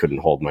probably couldn't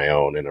hold my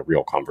own in a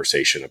real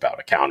conversation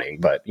about accounting,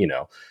 but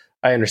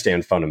I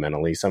understand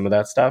fundamentally some of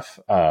that stuff.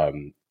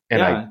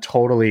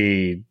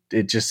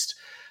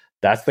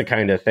 That's the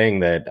kind of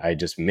thing that I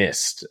just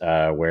missed,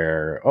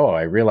 where,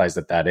 I realized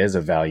that is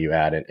a value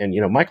add.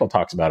 And Michael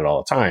talks about it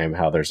all the time,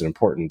 how there's an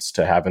importance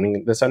to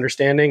having this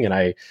understanding. And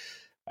I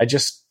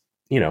just,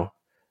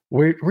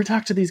 we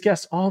talk to these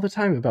guests all the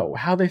time about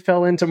how they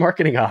fell into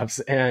marketing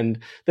ops, and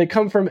they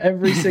come from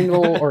every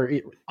single, or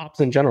ops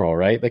in general,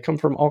 right? They come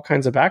from all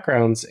kinds of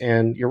backgrounds,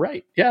 and you're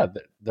right. Yeah.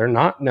 They're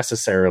not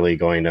necessarily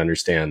going to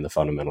understand the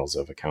fundamentals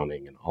of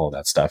accounting and all of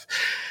that stuff.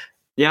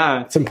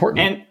 Yeah. It's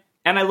important.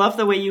 And I love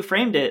the way you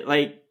framed it.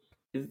 Like,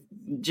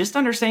 just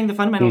understanding the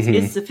fundamentals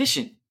is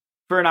sufficient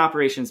for an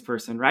operations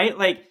person, right?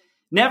 Like,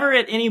 never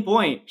at any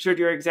point should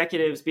your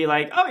executives be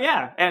like, oh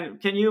yeah, and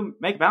can you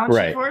make a balance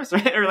sheet for us,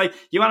 right? Or like,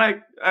 you want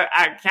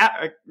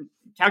to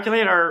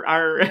calculate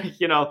our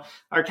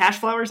cash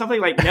flow or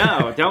something? Like,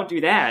 no, don't do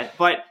that.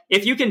 But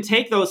if you can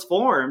take those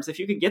forms, if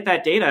you can get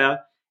that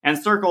data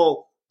and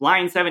circle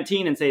line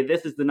 17 and say,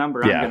 this is the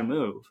number I'm going to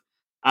move,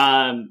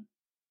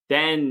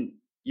 then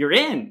you're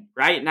in,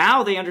 right?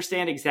 Now they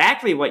understand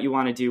exactly what you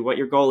want to do, what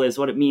your goal is,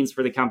 what it means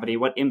for the company,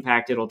 what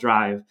impact it'll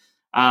drive.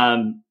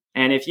 And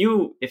if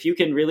you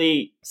can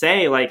really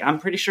say, like, I'm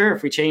pretty sure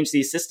if we change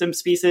these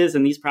systems pieces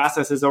and these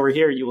processes over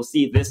here, you will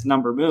see this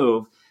number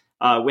move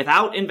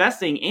without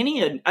investing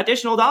any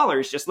additional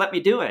dollars. Just let me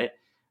do it.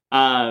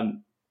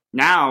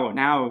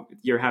 now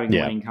you're having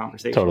a winning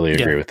conversation. Totally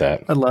agree with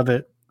that. I love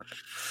it.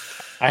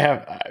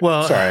 I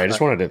just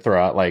wanted to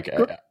throw out, like,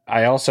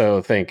 I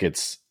also think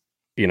it's,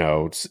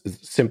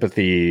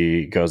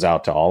 sympathy goes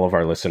out to all of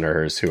our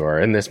listeners who are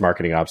in this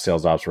marketing ops,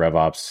 sales ops, rev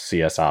ops,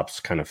 CS ops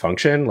kind of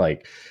function.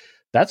 Like,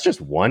 that's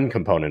just one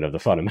component of the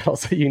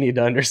fundamentals that you need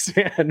to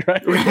understand,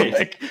 right?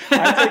 Like,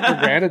 I take for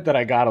granted that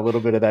I got a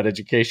little bit of that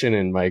education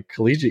in my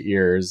collegiate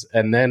years,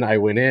 and then I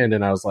went in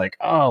and I was like,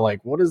 oh,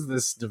 like, what is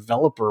this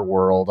developer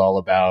world all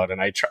about?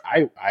 And I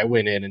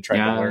went in and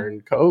tried to learn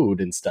code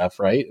and stuff,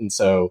 right? And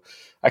so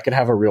I could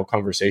have a real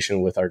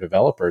conversation with our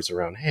developers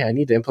around, hey, I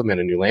need to implement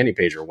a new landing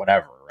page or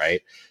whatever,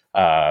 right?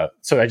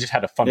 So I just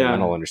had a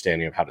fundamental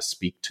understanding of how to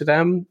speak to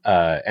them,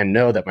 and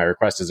know that my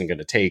request isn't going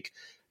to take,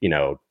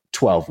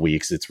 12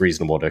 weeks. It's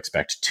reasonable to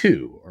expect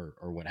 2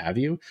 or what have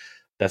you.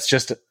 That's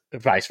just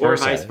vice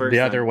versa. The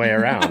other way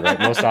around, right?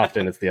 Most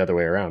often it's the other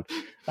way around.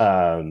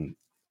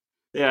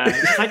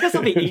 It's like, this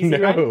will be easy.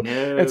 No. Right?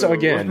 No. And so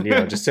again,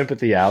 just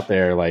sympathy out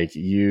there. Like,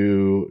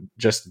 you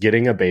just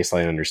getting a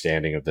baseline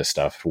understanding of this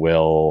stuff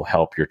will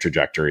help your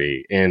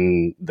trajectory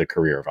in the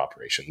career of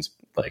operations.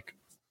 Like,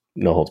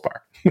 no holds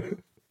bar.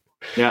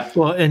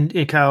 Well,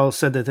 and Kyle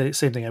said that the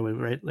same thing I would,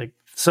 right? Like,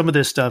 some of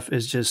this stuff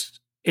is just,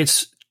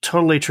 it's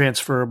totally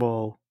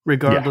transferable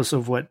regardless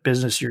of what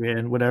business you're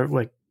in, whatever,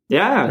 like,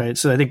 right.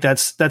 So I think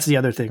that's the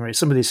other thing, right?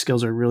 Some of these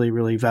skills are really,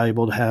 really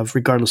valuable to have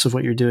regardless of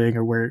what you're doing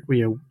or where,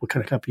 what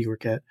kind of company you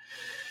work at.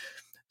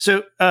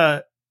 So,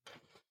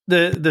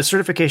 the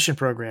certification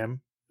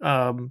program,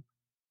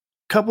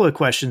 couple of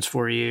questions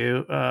for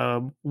you.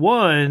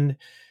 One,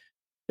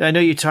 I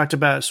know you talked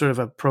about sort of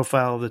a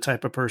profile of the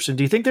type of person.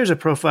 Do you think there's a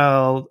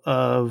profile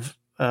of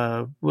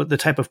what the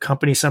type of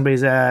company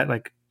somebody's at,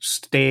 like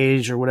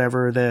stage or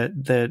whatever,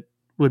 that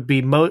would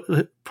be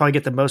probably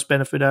get the most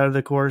benefit out of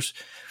the course?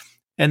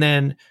 And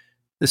then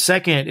the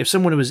second, if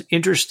someone was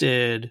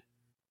interested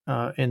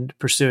in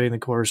pursuing the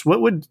course,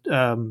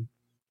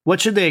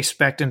 what should they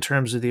expect in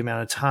terms of the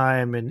amount of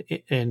time and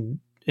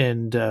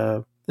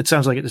it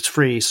sounds like it's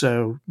free,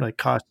 so like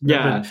cost,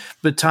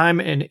 but time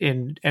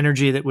and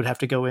energy that would have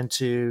to go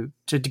into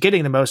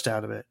getting the most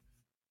out of it.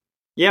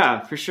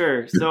 Yeah, for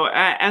sure. So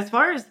as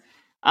far as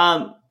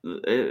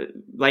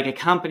like a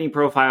company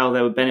profile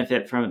that would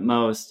benefit from it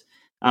most,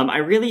 I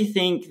really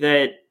think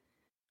that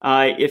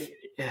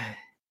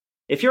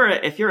if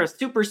you're a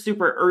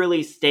super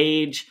early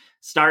stage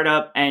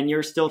startup and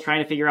you're still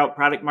trying to figure out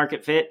product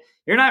market fit,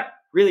 you're not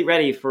really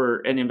ready for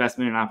an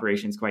investment in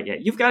operations quite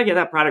yet. You've got to get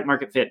that product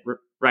market fit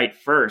right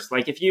first.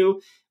 Like, if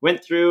you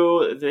went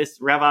through this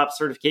RevOps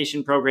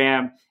certification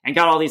program and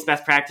got all these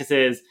best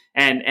practices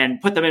and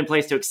put them in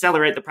place to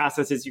accelerate the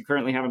processes you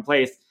currently have in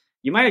place,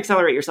 you might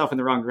accelerate yourself in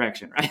the wrong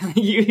direction, right?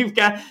 You've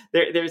got,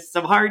 there's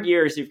some hard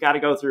years you've got to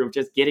go through of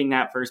just getting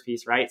that first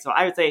piece right. So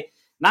I would say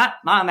not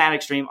on that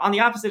extreme. On the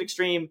opposite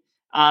extreme,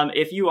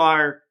 if you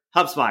are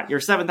HubSpot,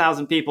 you're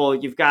 7,000 people,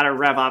 you've got a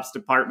RevOps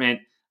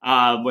department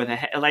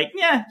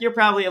you're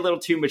probably a little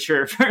too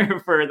mature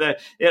for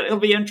it'll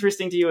be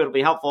interesting to you, it'll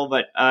be helpful,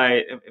 but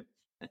I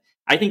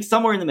think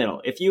somewhere in the middle,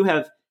 if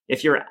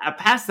you're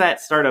past that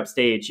startup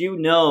stage,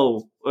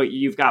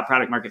 you've got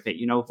product market fit,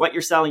 what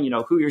you're selling,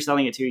 who you're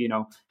selling it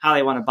to, how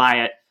they want to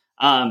buy it,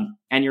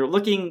 and you're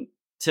looking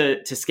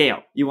to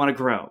scale, you want to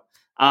grow.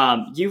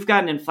 You've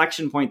got an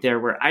inflection point there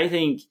where I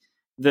think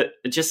that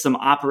just some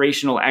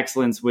operational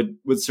excellence would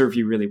serve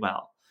you really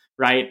well.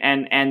 Right.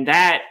 And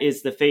that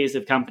is the phase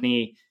of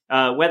company,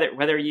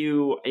 whether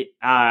you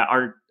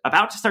are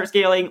about to start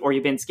scaling or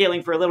you've been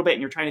scaling for a little bit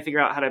and you're trying to figure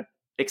out how to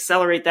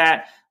accelerate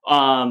that,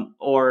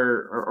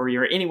 or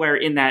you're anywhere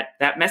in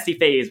that messy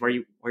phase where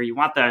you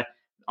want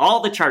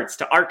all the charts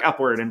to arc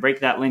upward and break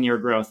that linear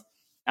growth.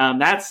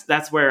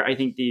 That's where I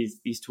think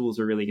these tools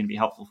are really going to be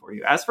helpful for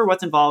you. As for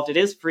what's involved, it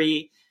is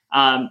free.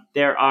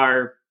 There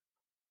are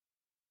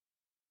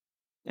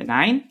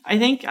 9, I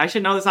think. I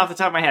should know this off the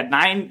top of my head.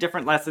 9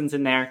 different lessons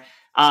in there.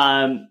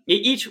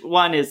 Each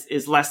one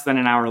is less than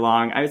an hour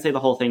long. I would say the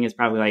whole thing is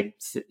probably like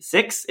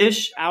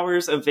 6-ish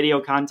hours of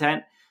video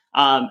content.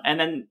 And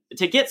then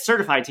to get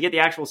certified, to get the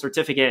actual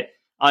certificate,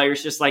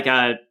 there's just like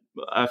a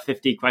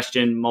 50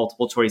 question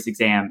multiple choice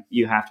exam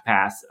you have to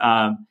pass.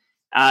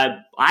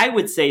 I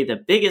would say the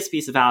biggest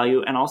piece of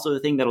value, and also the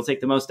thing that'll take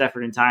the most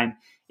effort and time,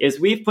 is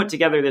we've put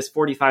together this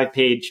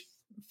 45-page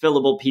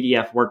fillable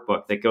PDF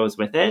workbook that goes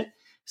with it.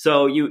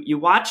 So you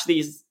watch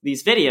these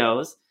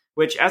videos,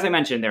 which, as I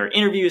mentioned, there are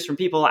interviews from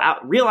people,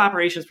 real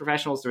operations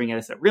professionals doing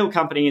this at real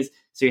companies.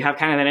 So you have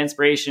kind of that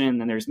inspiration.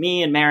 And then there's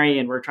me and Mary,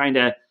 and we're trying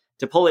to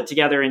pull it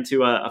together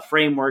into a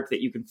framework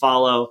that you can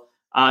follow.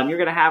 You're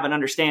going to have an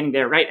understanding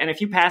there, right? And if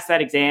you pass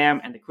that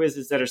exam and the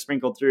quizzes that are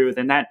sprinkled through,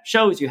 then that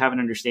shows you have an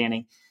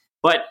understanding.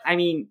 But I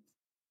mean,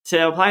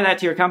 to apply that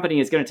to your company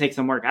is going to take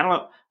some work. I don't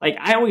know. Like,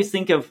 I always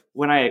think of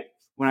when I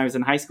was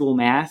in high school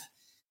math,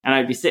 and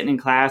I'd be sitting in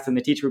class and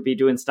the teacher would be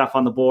doing stuff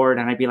on the board,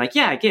 and I'd be like,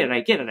 yeah, I get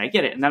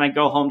it. And then I'd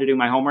go home to do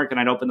my homework and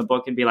I'd open the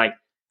book and be like,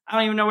 I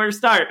don't even know where to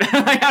start.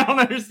 Like, I don't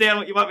understand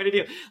what you want me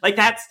to do. Like,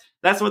 that's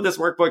what this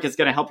workbook is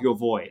going to help you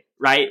avoid,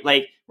 right?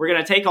 Like, we're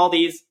going to take all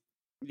these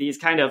these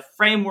kind of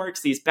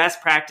frameworks, these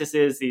best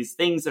practices, these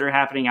things that are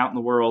happening out in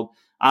the world.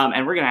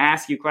 And we're going to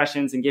ask you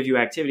questions and give you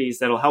activities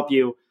that'll help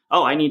you.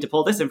 Oh, I need to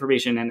pull this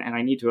information and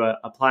I need to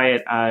apply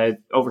it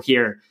over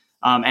here.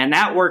 And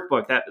that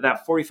workbook,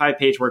 that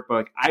 45-page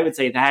workbook, I would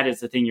say that is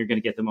the thing you're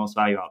going to get the most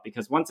value out,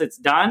 because once it's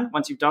done,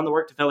 once you've done the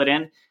work to fill it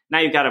in, now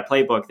you've got a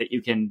playbook that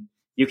you can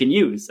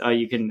use.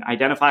 You can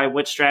identify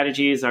which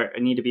strategies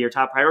need to be your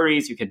top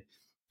priorities. You can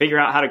figure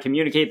out how to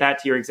communicate that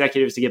to your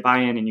executives to get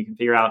buy-in, and you can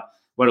figure out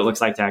what it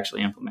looks like to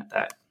actually implement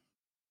that.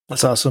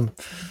 That's awesome.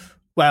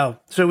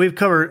 Wow. So we've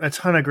covered a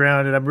ton of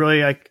ground, and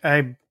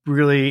I'm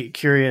really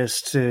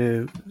curious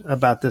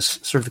about this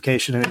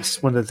certification. And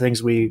it's one of the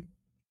things we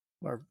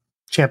are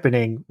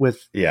championing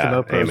with the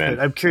MoPros. But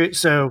I'm curious.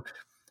 So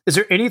is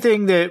there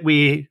anything that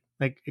we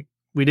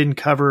didn't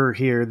cover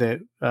here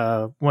that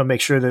want to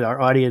make sure that our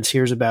audience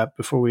hears about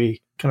before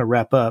we kind of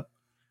wrap up?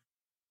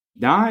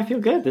 No, I feel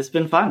good. This has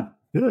been fun.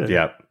 Good.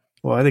 Yeah.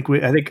 Well, I think we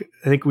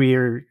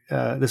are.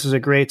 This is a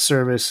great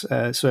service,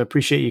 so I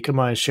appreciate you coming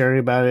on and sharing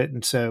about it.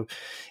 And so,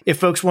 if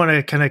folks want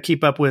to kind of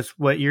keep up with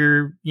what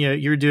you're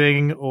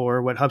doing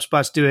or what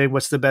HubSpot's doing,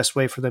 what's the best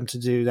way for them to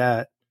do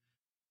that?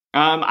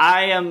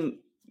 I am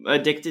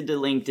addicted to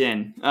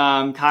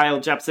LinkedIn. Kyle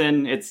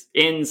Jepson. It's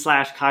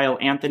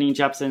 /Kyle Anthony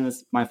Jepson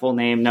is my full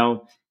name.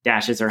 No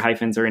dashes or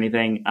hyphens or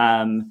anything.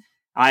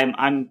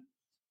 I'm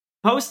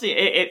posting.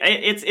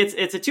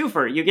 It's a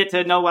twofer. You get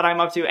to know what I'm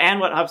up to and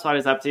what HubSpot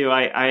is up to.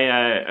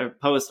 I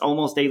post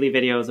almost daily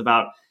videos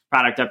about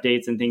product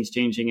updates and things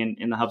changing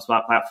in the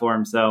HubSpot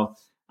platform. So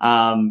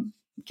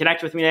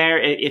connect with me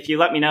there. If you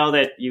let me know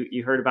that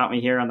you heard about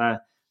me here on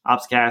the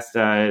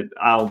OpsCast,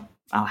 I'll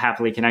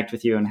happily connect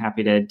with you and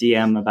happy to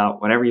DM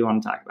about whatever you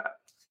want to talk about.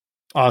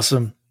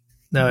 Awesome.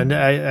 No, and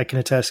I can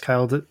attest,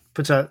 Kyle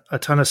puts out a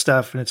ton of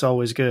stuff, and it's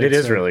always good. It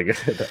is really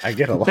good. I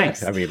get a lot.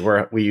 Thanks. I mean,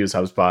 we use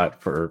HubSpot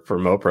for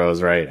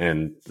MoPros, right?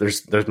 And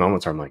there's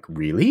moments where I'm like,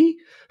 really?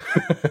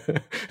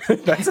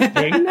 That's a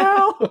thing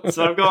now? That's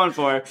what I'm going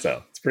for.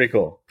 So it's pretty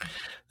cool.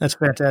 That's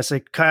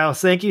fantastic. Kyle,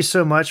 thank you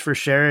so much for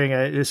sharing.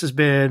 This has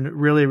been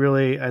really,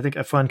 really, I think,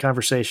 a fun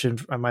conversation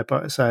on my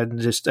side. And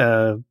just,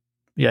 I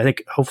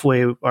think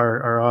hopefully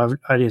our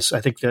audience,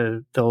 I think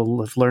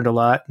they'll have learned a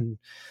lot, and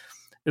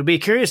it'll be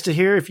curious to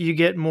hear if you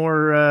get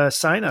more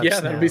signups. Yeah,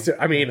 that'd be.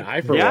 I mean,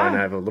 I one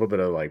have a little bit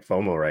of like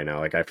FOMO right now.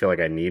 Like, I feel like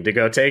I need to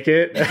go take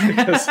it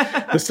because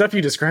the stuff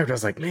you described, I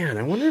was like, man,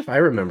 I wonder if I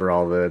remember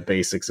all the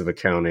basics of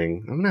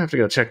accounting. I'm gonna have to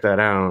go check that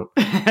out.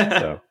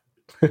 So.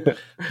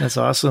 That's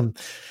awesome.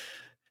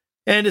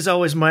 And as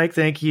always, Mike,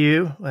 thank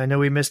you. I know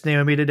we missed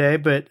Naomi today,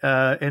 but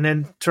and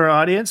then to our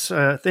audience,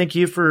 thank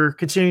you for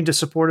continuing to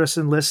support us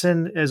and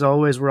listen. As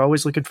always, we're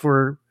always looking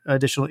for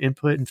additional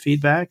input and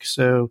feedback.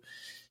 So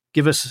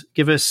give us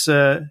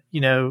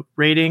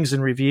ratings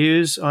and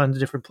reviews on the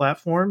different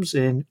platforms.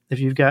 And if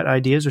you've got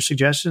ideas or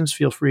suggestions,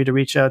 feel free to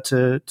reach out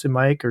to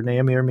Mike or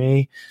Naomi or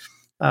me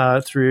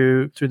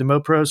through the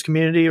MoPros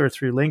community or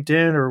through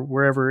LinkedIn or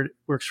wherever it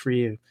works for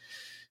you.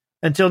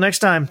 Until next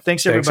time,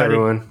 thanks everybody. Thanks,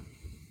 everyone.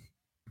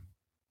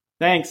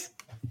 Thanks.